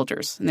add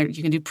filters, and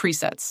you can do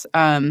presets.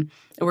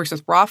 It works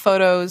with raw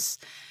photos.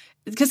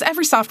 Because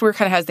every software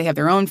kind of they have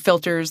their own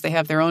filters, they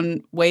have their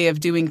own way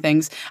of doing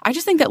things. I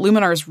just think that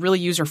Luminar is really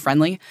user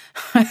friendly,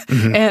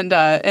 mm-hmm. and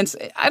I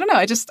don't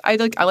know. I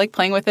like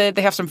playing with it.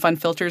 They have some fun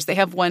filters. They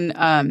have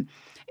one.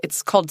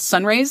 It's called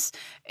Sunrays,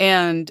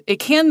 and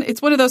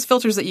it's one of those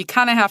filters that you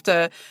kind of have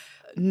to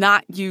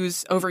not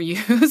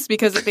overuse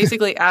because it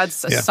basically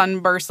adds a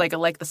sunburst,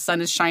 like the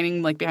sun is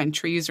shining like behind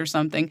trees or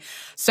something.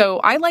 So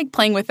I like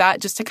playing with that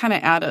just to kind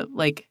of add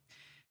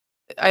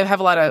I have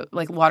a lot of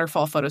like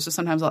waterfall photos, so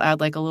sometimes I'll add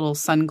like a little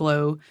sun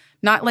glow,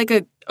 not like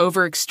a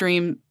over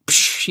extreme,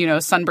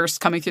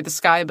 sunburst coming through the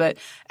sky, but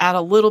add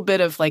a little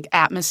bit of like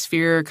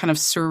atmosphere, kind of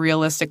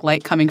surrealistic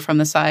light coming from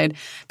the side,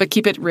 but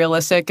keep it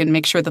realistic and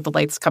make sure that the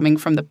light's coming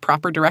from the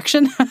proper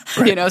direction,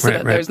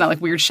 that there's not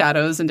like weird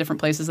shadows in different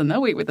places.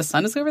 And wait, the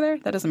sun is over there?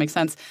 That doesn't make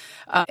sense.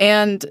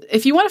 And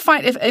if you want to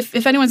find,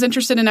 if anyone's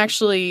interested in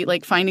actually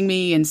like finding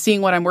me and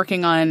seeing what I'm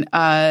working on,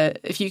 my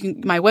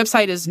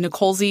website is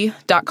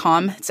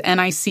Nicolesy.com. It's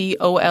Nicolesy.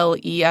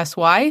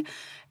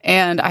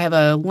 And I have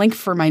a link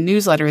for my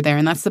newsletter there,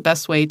 and that's the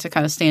best way to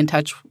kind of stay in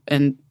touch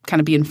and kind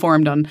of be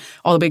informed on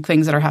all the big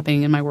things that are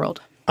happening in my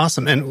world.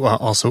 Awesome. And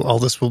also all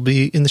this will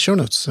be in the show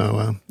notes,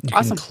 so you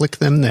can click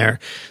them there.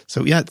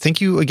 So yeah,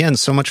 thank you again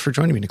so much for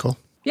joining me, Nicole.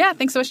 Yeah,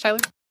 thanks so much, Tyler.